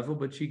higher level,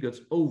 but she gets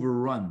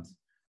overrun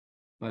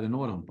by the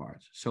northern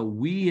parts. So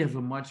we have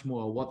a much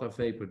more water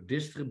vapor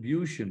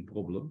distribution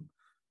problem,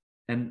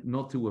 and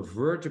not to a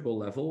vertical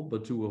level,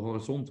 but to a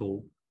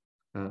horizontal,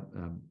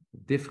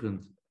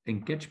 different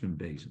encatchment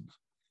basins.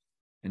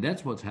 And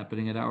that's what's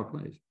happening at our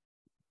place.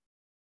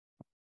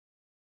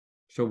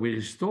 So we're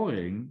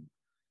restoring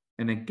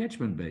an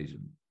encatchment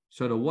basin.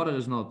 So the water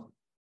is not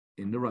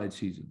in the right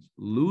seasons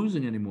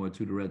losing anymore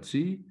to the Red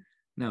Sea.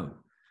 No,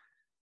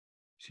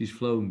 she's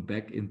flowing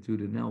back into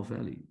the Nile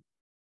Valley.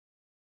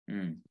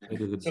 So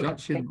the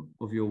reduction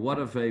of your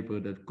water vapor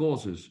that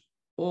causes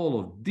all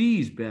of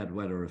these bad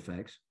weather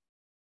effects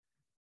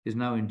is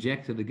now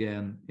injected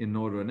again in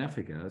Northern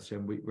Africa,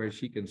 where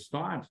she can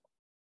start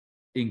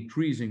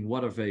increasing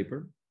water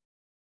vapor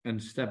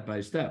and step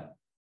by step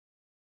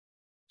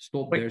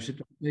stop their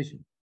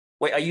situation.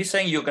 Wait, are you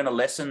saying you're going to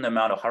lessen the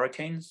amount of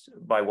hurricanes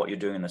by what you're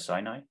doing in the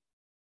Sinai?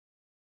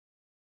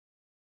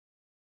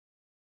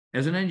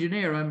 As an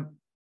engineer, I'm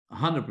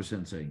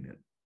 100% saying that.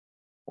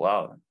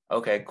 Wow.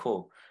 Okay,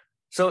 cool.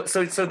 So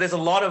there's a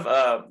lot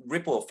of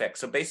ripple effects.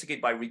 So basically,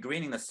 by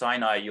regreening the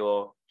Sinai,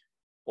 you're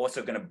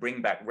also going to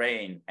bring back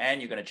rain,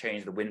 and you're going to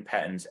change the wind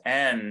patterns,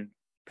 and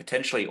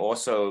potentially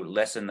also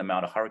lessen the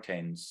amount of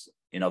hurricanes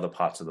in other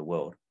parts of the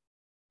world.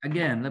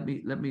 Again,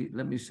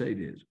 let me say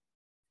this,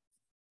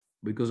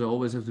 because I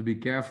always have to be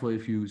careful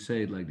if you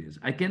say it like this.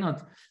 I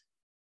cannot.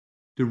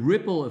 The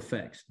ripple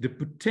effects, the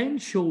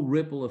potential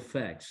ripple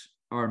effects,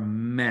 are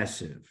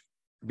massive.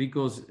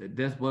 Because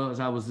that's what, as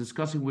I was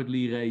discussing with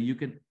Lee Ray, you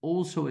can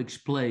also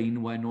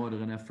explain why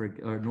Northern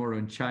Africa or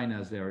Northern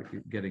China is there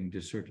getting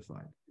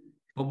desertified.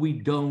 But we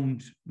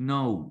don't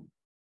know.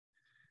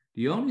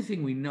 The only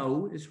thing we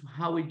know is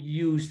how it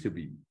used to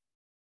be.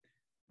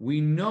 We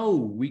know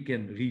we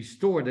can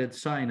restore that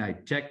Sinai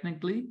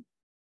technically.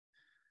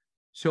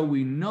 So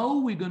we know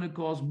we're going to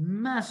cause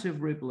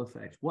massive ripple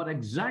effects. What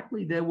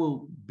exactly there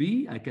will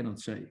be, I cannot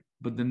say.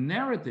 But the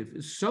narrative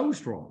is so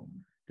strong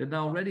that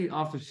now already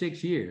after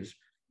 6 years,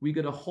 we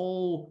got a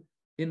whole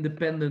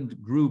independent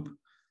group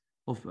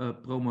of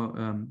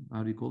PhDers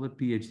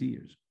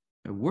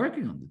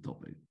working on the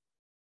topic.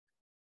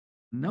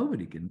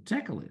 Nobody can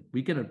tackle it.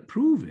 We cannot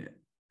prove it.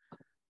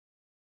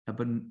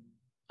 But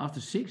after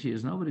 6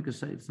 years, nobody can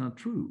say it's not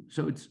true.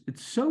 So it's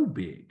so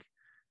big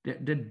that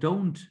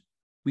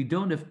we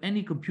don't have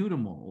any computer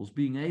models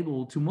being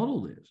able to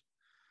model this.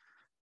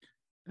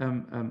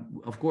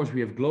 Of course, we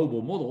have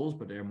global models,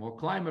 but they're more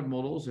climate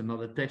models and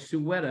not attached to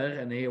weather.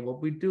 And here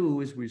what we do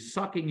is we're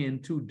sucking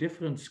in two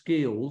different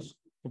scales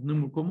of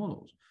numerical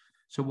models.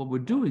 So what we're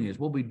doing is,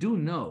 what we do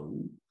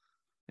know,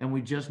 and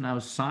we just now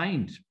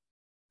signed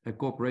a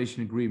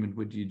cooperation agreement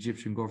with the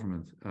Egyptian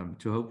government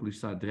to hopefully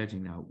start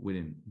dredging now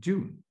within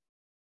June.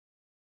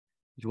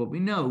 Is what we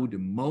know, the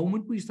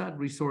moment we start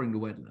restoring the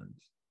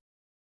wetlands,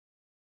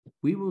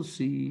 we will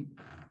see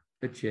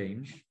a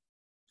change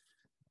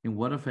in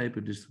water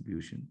vapor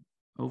distribution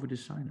over the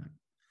Sinai.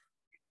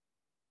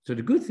 So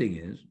the good thing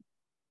is,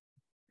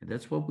 and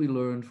that's what we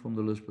learned from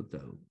the Luz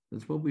Plateau,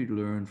 that's what we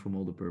learned from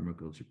all the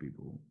permaculture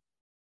people.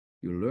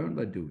 You learn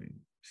by doing.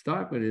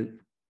 Start with it,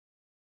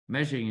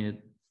 measuring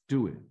it,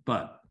 do it.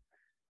 But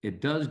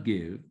it does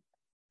give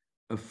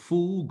a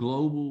full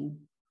global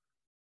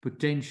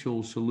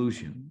potential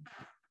solution.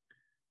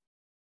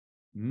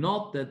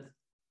 Not that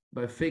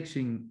by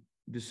fixing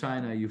the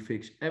Sinai you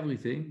fix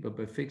everything, but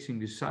by fixing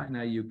the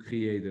Sinai you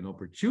create an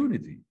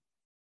opportunity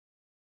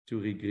to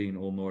regreen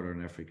all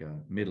Northern Africa,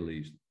 Middle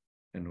East,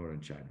 and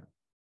Northern China.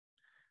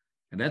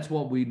 And that's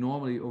what we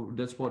normally, or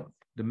that's what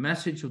the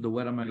message of the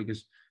Wet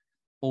Americas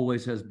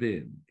always has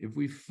been. If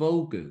we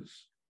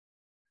focus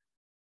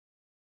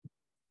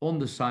on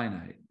the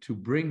Sinai to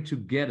bring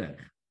together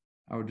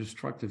our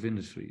destructive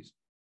industries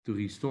to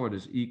restore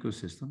this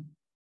ecosystem,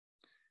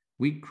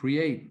 we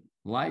create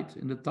light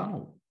in the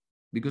tunnel.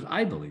 Because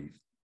I believe,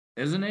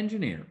 as an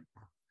engineer,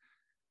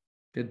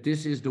 that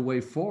this is the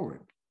way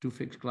forward to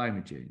fix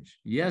climate change.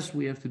 Yes,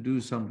 we have to do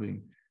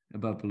something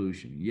about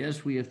pollution.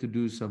 Yes, we have to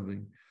do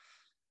something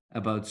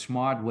about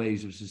smart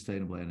ways of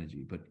sustainable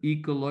energy. But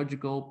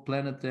ecological,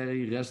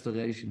 planetary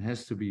restoration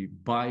has to be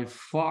by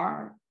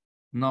far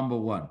number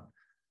one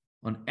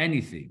on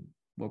anything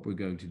what we're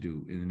going to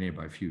do in the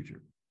nearby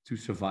future to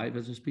survive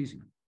as a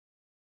species.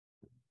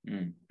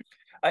 Mm.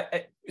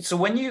 So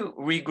when you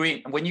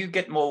regreen, when you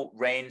get more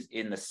rains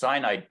in the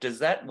Sinai, does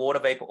that water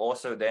vapor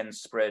also then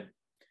spread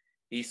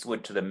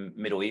eastward to the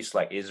Middle East,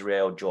 like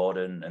Israel,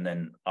 Jordan, and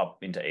then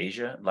up into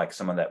Asia, like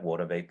some of that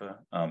water vapor,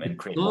 and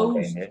create more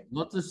rain there?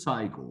 Not the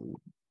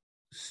cycle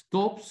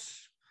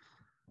stops.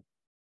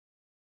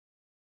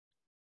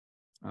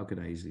 How can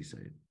I easily say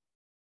it?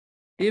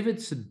 If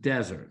it's a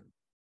desert,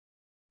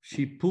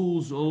 she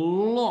pulls a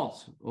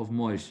lot of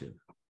moisture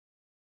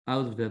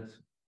out of that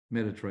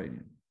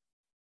Mediterranean.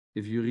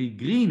 If you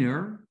regreen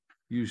her,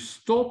 you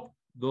stop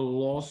the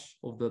loss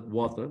of that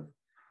water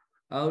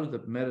out of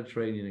the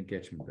Mediterranean and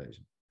catchment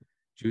basin.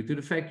 Due to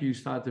the fact you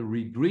start to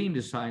regreen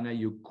the Sinai,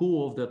 you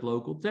cool off that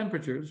local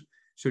temperatures.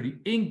 So the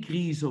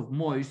increase of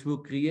moist will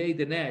create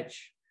an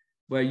edge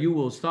where you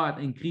will start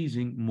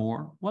increasing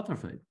more water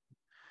vapor.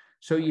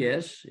 So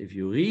yes, if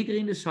you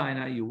regreen the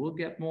Sinai, you will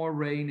get more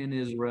rain in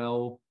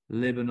Israel,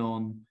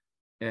 Lebanon,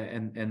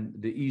 and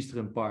the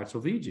eastern parts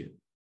of Egypt.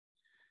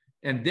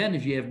 And then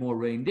if you have more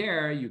rain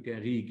there, you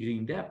can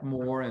regreen that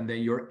more, and then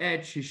your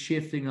edge is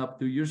shifting up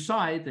to your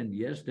side. And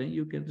yes, then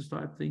you can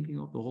start thinking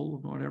of the whole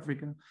of North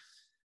Africa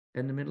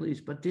and the Middle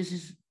East. But this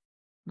is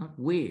not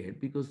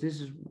weird, because this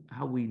is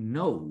how we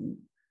know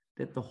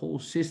that the whole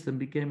system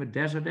became a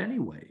desert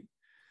anyway.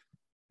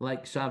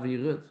 Like Xavier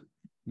Rudd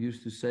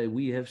used to say,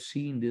 we have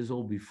seen this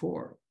all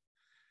before.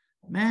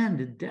 Man,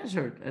 the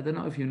desert, I don't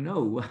know if you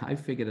know, I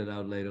figured it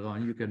out later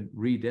on. You can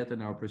read that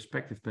in our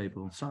perspective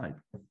paper on site.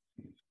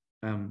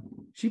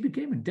 She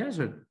became a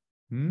desert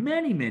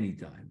many, many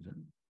times,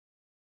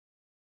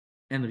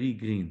 and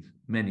regreened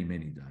many,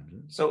 many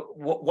times. So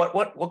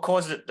what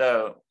caused it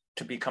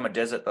to become a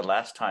desert the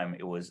last time?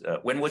 It was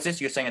when was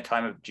this? You're saying a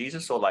time of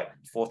Jesus, or like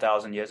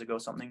 4,000 years ago or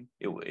something?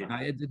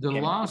 The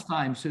last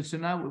time. So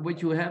now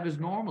what you have is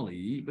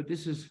normally, but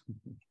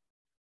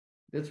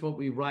that's what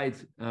we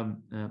write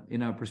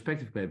in our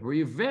perspective paper, where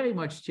you're very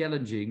much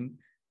challenging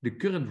the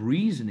current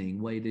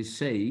reasoning where they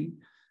say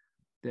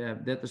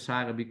that the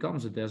Sahara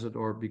becomes a desert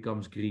or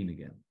becomes green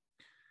again.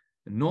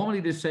 And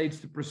normally they say it's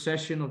the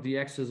precession of the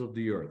axis of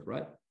the Earth,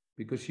 right?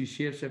 Because she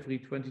shifts every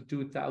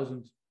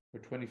 22,000 or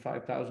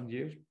 25,000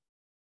 years.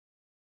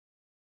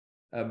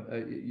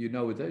 You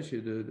know it,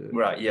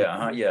 right?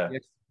 Yeah, yeah.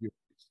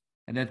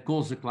 And that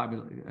causes a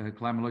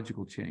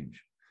climatological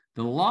change.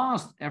 The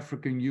last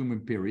African human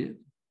period,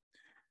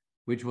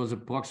 which was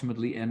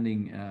approximately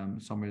ending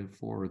somewhere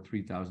 4,000 or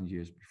 3,000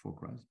 years before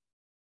Christ,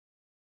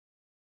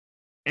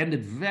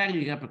 ended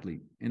very rapidly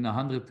in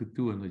 100 to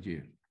 200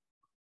 years.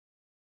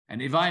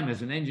 And if I'm,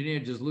 as an engineer,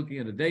 just looking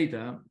at the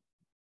data,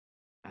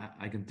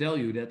 I can tell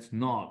you that's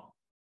not.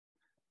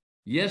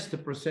 Yes, the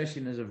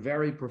precession has a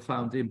very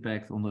profound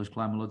impact on those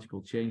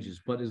climatological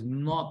changes, but is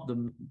not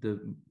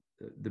the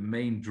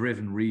main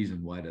driven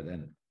reason why that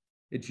ended.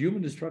 It's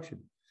human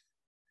destruction.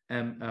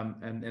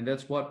 And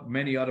that's what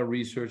many other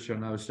researchers are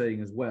now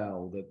saying as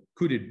well, that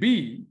could it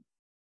be,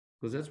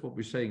 because that's what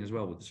we're saying as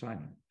well with the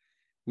Sinai.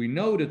 We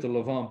know that the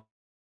Levant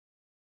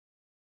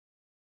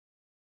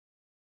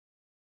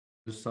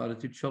started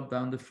to chop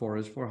down the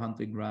forest for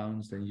hunting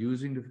grounds, and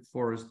using the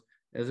forest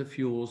as a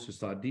fuel to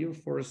start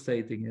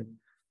deforestating it.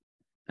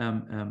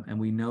 And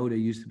we know there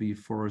used to be a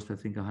forest, I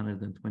think,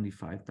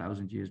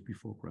 125,000 years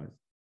before Christ.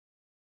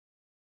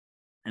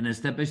 And then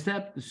step by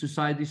step, the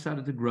society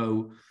started to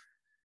grow,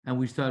 and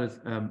we started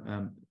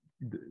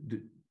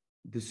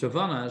the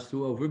savannas to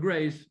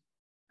overgraze,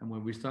 And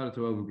when we started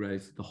to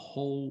overgraze, the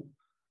whole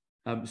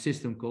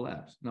system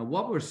collapsed. Now,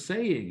 what we're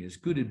saying is,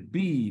 could it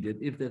be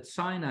that if that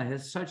Sinai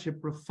has such a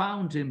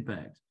profound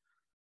impact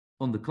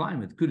on the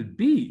climate, could it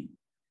be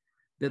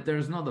that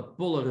there's not a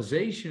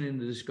polarization in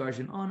the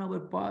discussion? Oh no,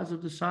 but parts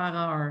of the Sahara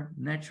are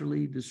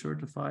naturally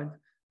desertified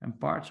and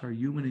parts are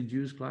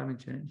human-induced climate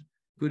change.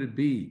 Could it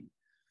be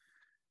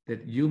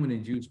that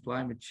human-induced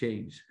climate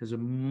change has a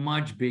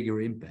much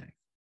bigger impact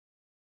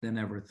than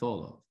ever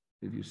thought of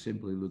if you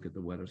simply look at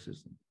the weather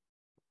system?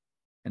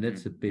 And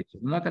that's the pitch.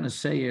 I'm not going to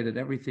say here that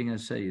everything I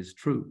say is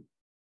true,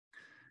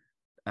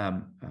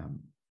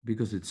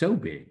 because it's so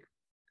big,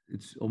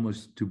 it's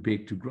almost too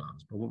big to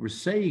grasp. But what we're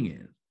saying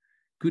is,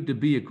 could there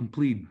be a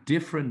complete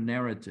different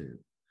narrative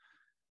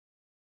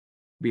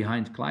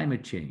behind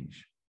climate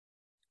change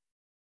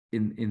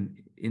in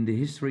the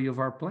history of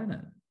our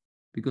planet?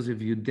 Because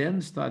if you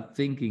then start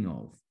thinking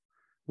of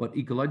what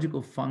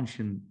ecological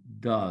function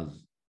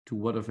does to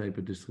water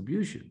vapor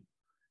distribution,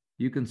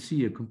 you can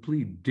see a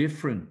complete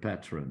different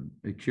pattern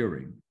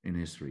occurring in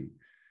history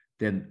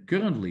than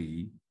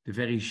currently the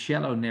very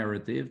shallow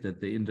narrative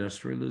that the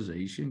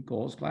industrialization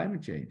caused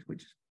climate change,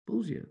 which is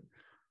bullshit.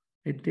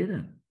 It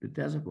didn't. The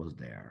desert was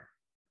there.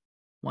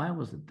 Why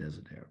was the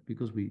desert there?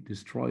 Because we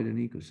destroyed an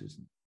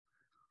ecosystem.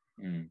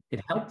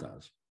 It helped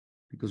us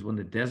because when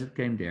the desert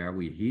came there,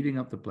 we're heating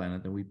up the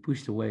planet and we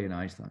pushed away in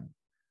ice time.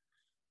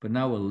 But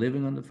now we're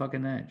living on the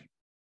fucking edge.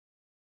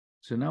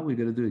 So now we're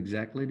going to do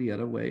exactly the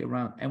other way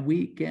around. And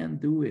we can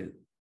do it.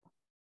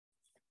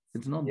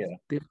 It's not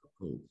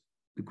difficult.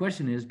 The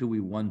question is, do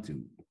we want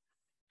to?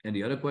 And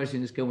the other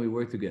question is, can we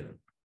work together?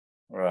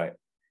 Right.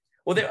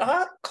 Well, there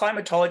are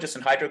climatologists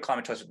and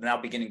hydroclimatologists now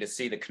beginning to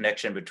see the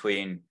connection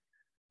between,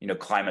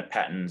 climate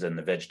patterns and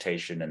the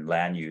vegetation and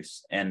land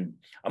use. And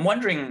I'm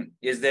wondering,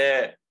 is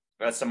there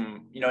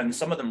some, and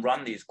some of them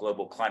run these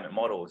global climate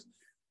models.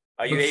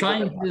 Are you able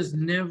scientists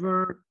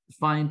never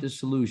find a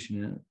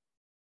solution. Yeah?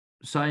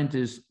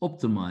 Scientists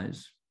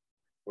optimize.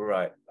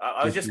 Right.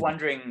 I was just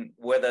wondering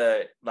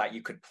whether,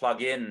 you could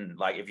plug in,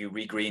 if you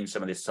regreen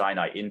some of this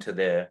Sinai into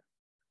their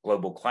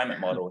global climate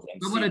models.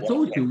 And but what I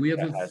told you, we have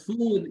a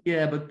full,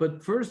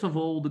 but first of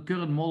all, the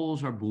current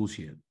models are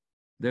bullshit.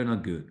 They're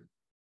not good.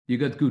 You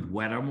got good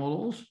weather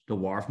models, the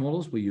WRF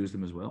models, we use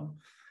them as well.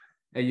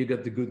 And you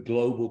got the good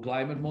global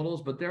climate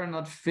models, but they're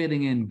not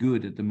fitting in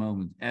good at the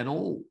moment at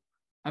all.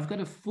 I've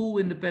got a full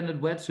independent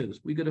wet service.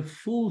 We got a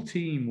full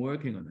team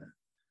working on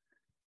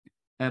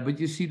that. But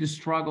you see the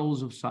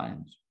struggles of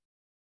science.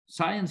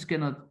 Science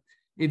cannot,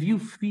 if you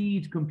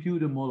feed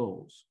computer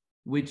models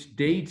which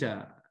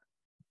data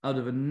out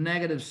of a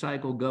negative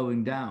cycle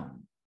going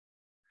down,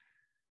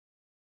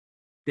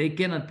 they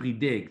cannot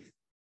predict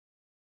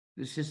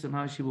the system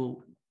how she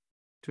will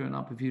turn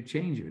up if you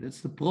change her.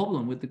 That's the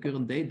problem with the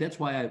current data. That's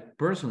why I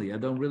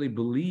don't really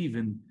believe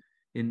in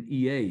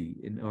EA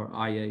or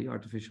IA,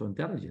 artificial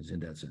intelligence, in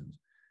that sense.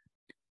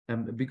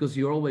 Because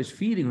you're always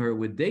feeding her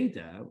with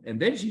data, and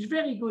then she's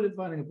very good at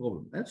finding a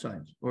problem. That's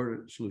science or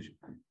a solution.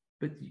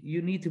 But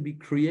you need to be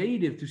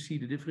creative to see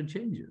the different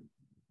changes.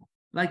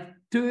 Like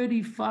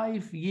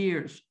 35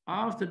 years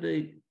after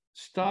they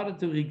started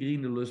to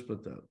regreen the Lust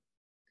Plateau,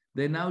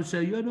 they now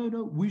say,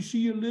 no, we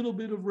see a little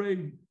bit of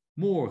rain,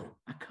 more.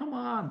 Come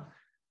on.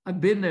 I've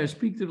been there,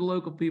 speak to the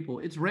local people.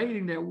 It's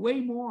raining there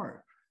way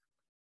more.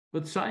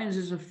 But science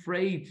is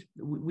afraid.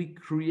 We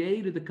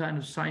created a kind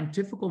of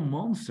scientific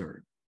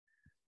monster,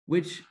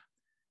 which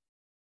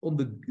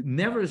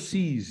never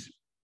sees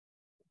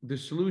the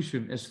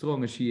solution as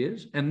strong as she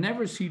is and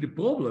never see the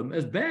problem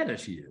as bad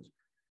as she is.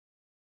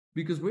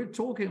 Because we're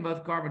talking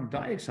about carbon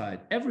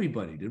dioxide.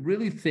 Everybody that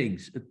really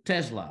thinks a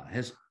Tesla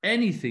has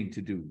anything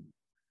to do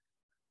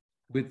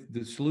with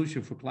the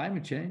solution for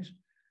climate change,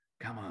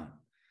 come on.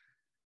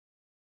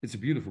 It's a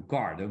beautiful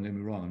car, don't get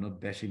me wrong. I'm not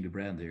bashing the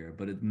brand here,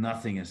 but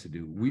nothing has to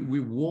do.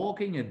 We're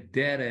walking a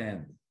dead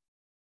end.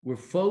 We're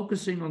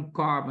focusing on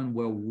carbon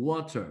where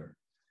water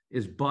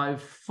is by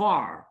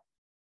far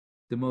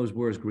the most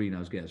worst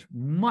greenhouse gas,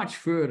 much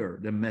further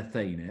than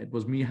methane. It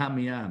was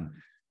Mihamian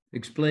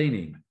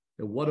explaining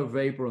that water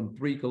vapor on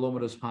 3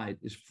 kilometers height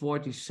is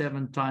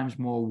 47 times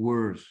more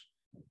worse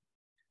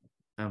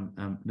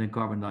than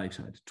carbon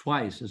dioxide,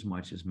 twice as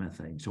much as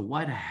methane. So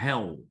why the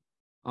hell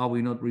are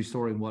we not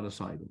restoring water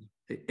cycles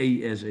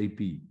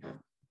ASAP?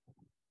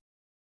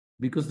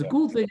 Because the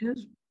cool thing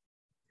is,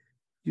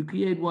 you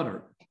create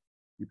water,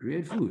 you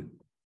create food,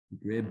 you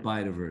create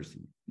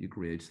biodiversity, you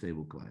create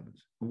stable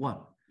climates. And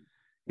what?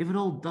 If it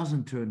all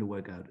doesn't turn the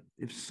work out,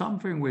 if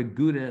something we're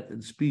good at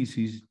in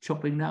species,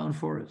 chopping down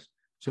forests.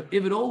 So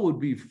if it all would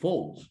be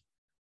false,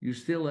 you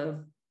still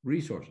have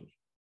resources.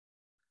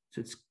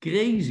 So it's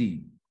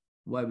crazy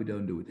why we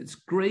don't do it. It's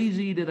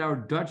crazy that our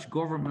Dutch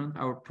government,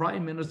 our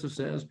prime minister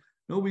says,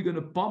 no, we're going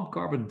to pump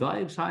carbon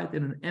dioxide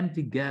in an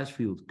empty gas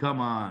field. Come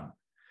on.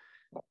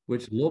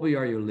 Which lobby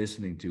are you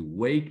listening to?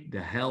 Wake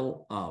the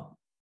hell up.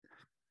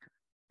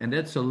 And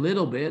that's a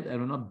little bit,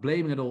 and I'm not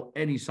blaming at all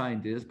any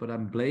scientist, but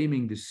I'm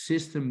blaming the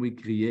system we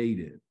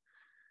created,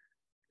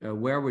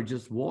 where we're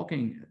just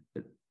walking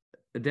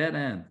a dead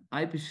end.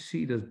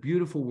 IPCC does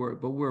beautiful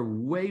work, but we're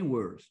way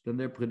worse than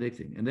they're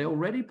predicting. And they're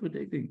already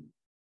predicting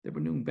that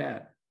we're doing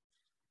bad.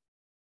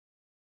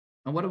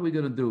 And what are we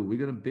going to do? We're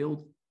going to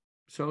build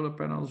solar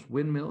panels,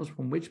 windmills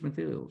from which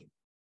materials?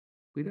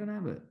 We don't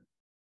have it.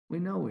 We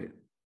know it.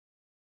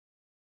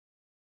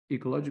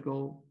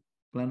 Ecological,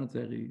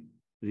 planetary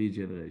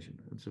regeneration.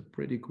 It's a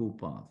pretty cool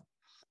path.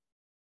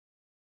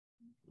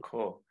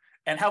 Cool.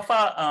 And how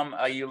far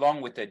are you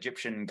along with the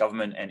Egyptian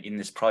government and in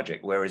this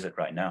project? Where is it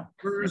right now?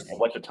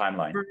 What's the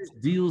timeline?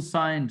 First deal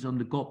signed on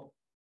the COP.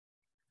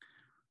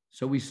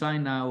 So we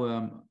signed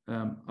now,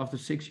 after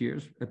 6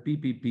 years, a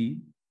PPP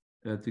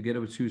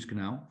together with Suez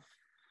Canal.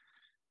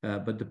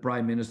 But the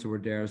prime minister were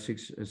there,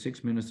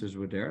 six ministers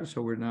were there.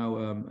 So we're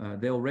now,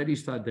 they already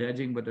start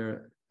dredging, but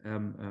they're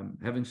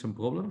having some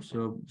problems.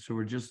 So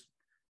we're just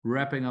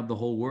wrapping up the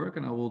whole work,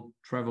 and I will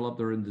travel up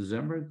there in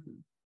December,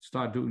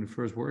 start doing the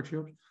first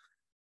workshops,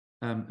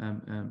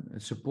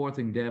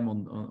 supporting them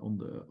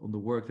on the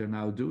work they're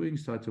now doing,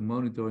 start to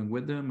monitoring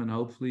with them, and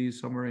hopefully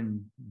somewhere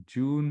in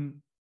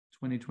June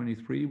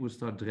 2023, we'll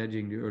start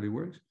dredging the early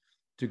works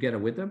together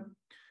with them,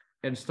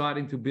 and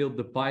starting to build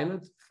the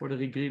pilot for the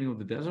regreening of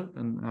the desert.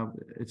 And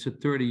it's a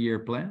 30-year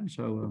plan.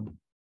 So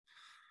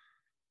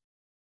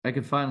I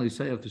can finally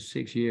say after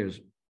 6 years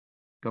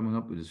coming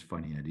up with this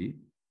funny idea,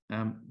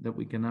 that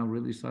we can now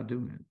really start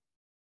doing it.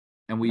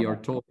 And we are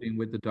talking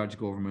with the Dutch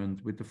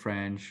government, with the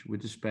French,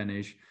 with the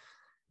Spanish,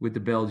 with the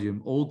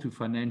Belgium, all to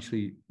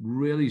financially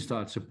really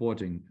start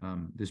supporting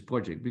this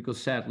project. Because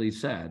sadly,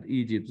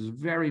 Egypt is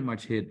very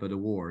much hit by the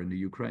war in the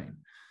Ukraine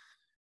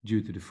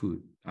due to the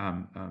food.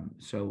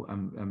 So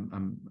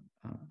I'm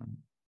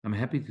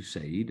happy to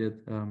say that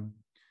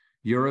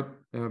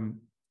Europe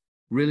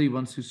really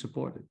wants to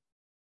support it.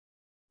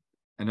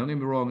 And don't get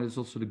me wrong, it's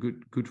also the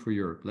good for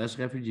Europe. Less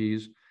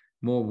refugees,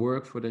 more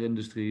work for their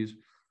industries,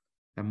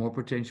 and more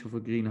potential for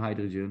green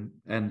hydrogen.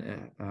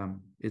 And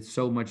it's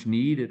so much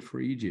needed for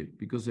Egypt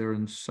because they're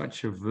in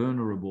such a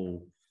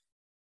vulnerable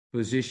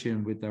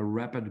position with their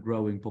rapid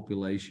growing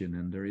population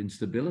and their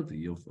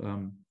instability of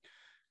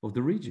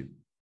the region.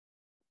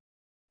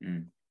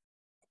 Mm.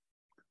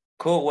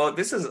 Cool. Well,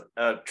 this is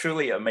a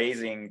truly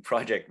amazing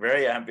project,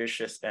 very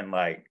ambitious, and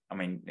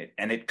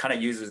it kind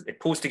of it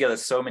pulls together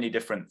so many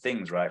different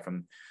things, right?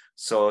 From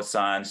soil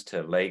science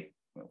to lake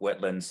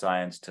wetland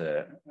science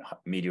to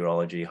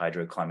meteorology,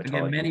 hydroclimatology.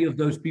 Again, many of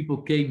those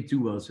people came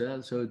to us,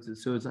 so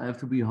I have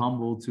to be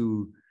humble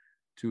to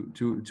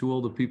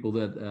all the people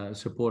that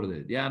supported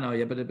it.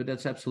 But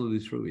that's absolutely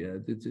true. Yeah,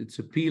 it's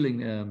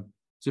appealing.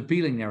 It's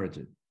appealing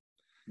narrative.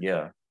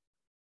 Yeah.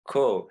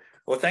 Cool.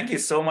 Well, thank you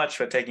so much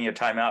for taking your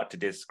time out to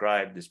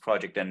describe this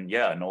project,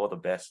 and all the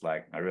best.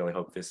 I really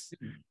hope this.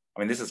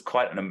 This is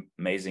quite an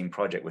amazing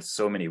project with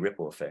so many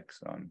ripple effects.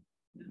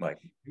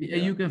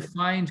 You can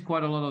find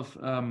quite a lot of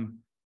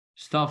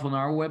stuff on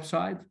our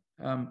website.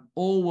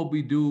 All what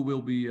we do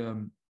will be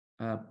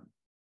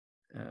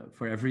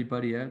for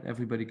everybody.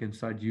 Everybody can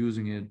start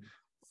using it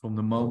from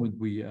the moment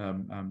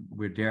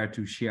we're there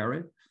to share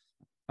it.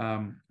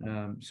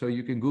 So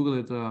you can Google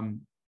it.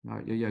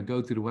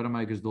 Go to the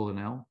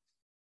weathermakers.nl.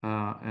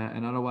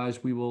 And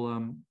otherwise we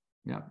will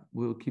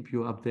we'll keep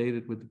you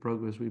updated with the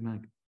progress we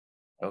make.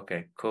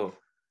 Okay, cool.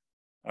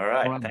 All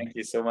right. Thank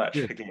you so much.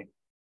 Cheers.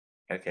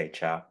 Okay,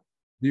 ciao.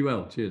 Be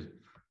well. Cheers.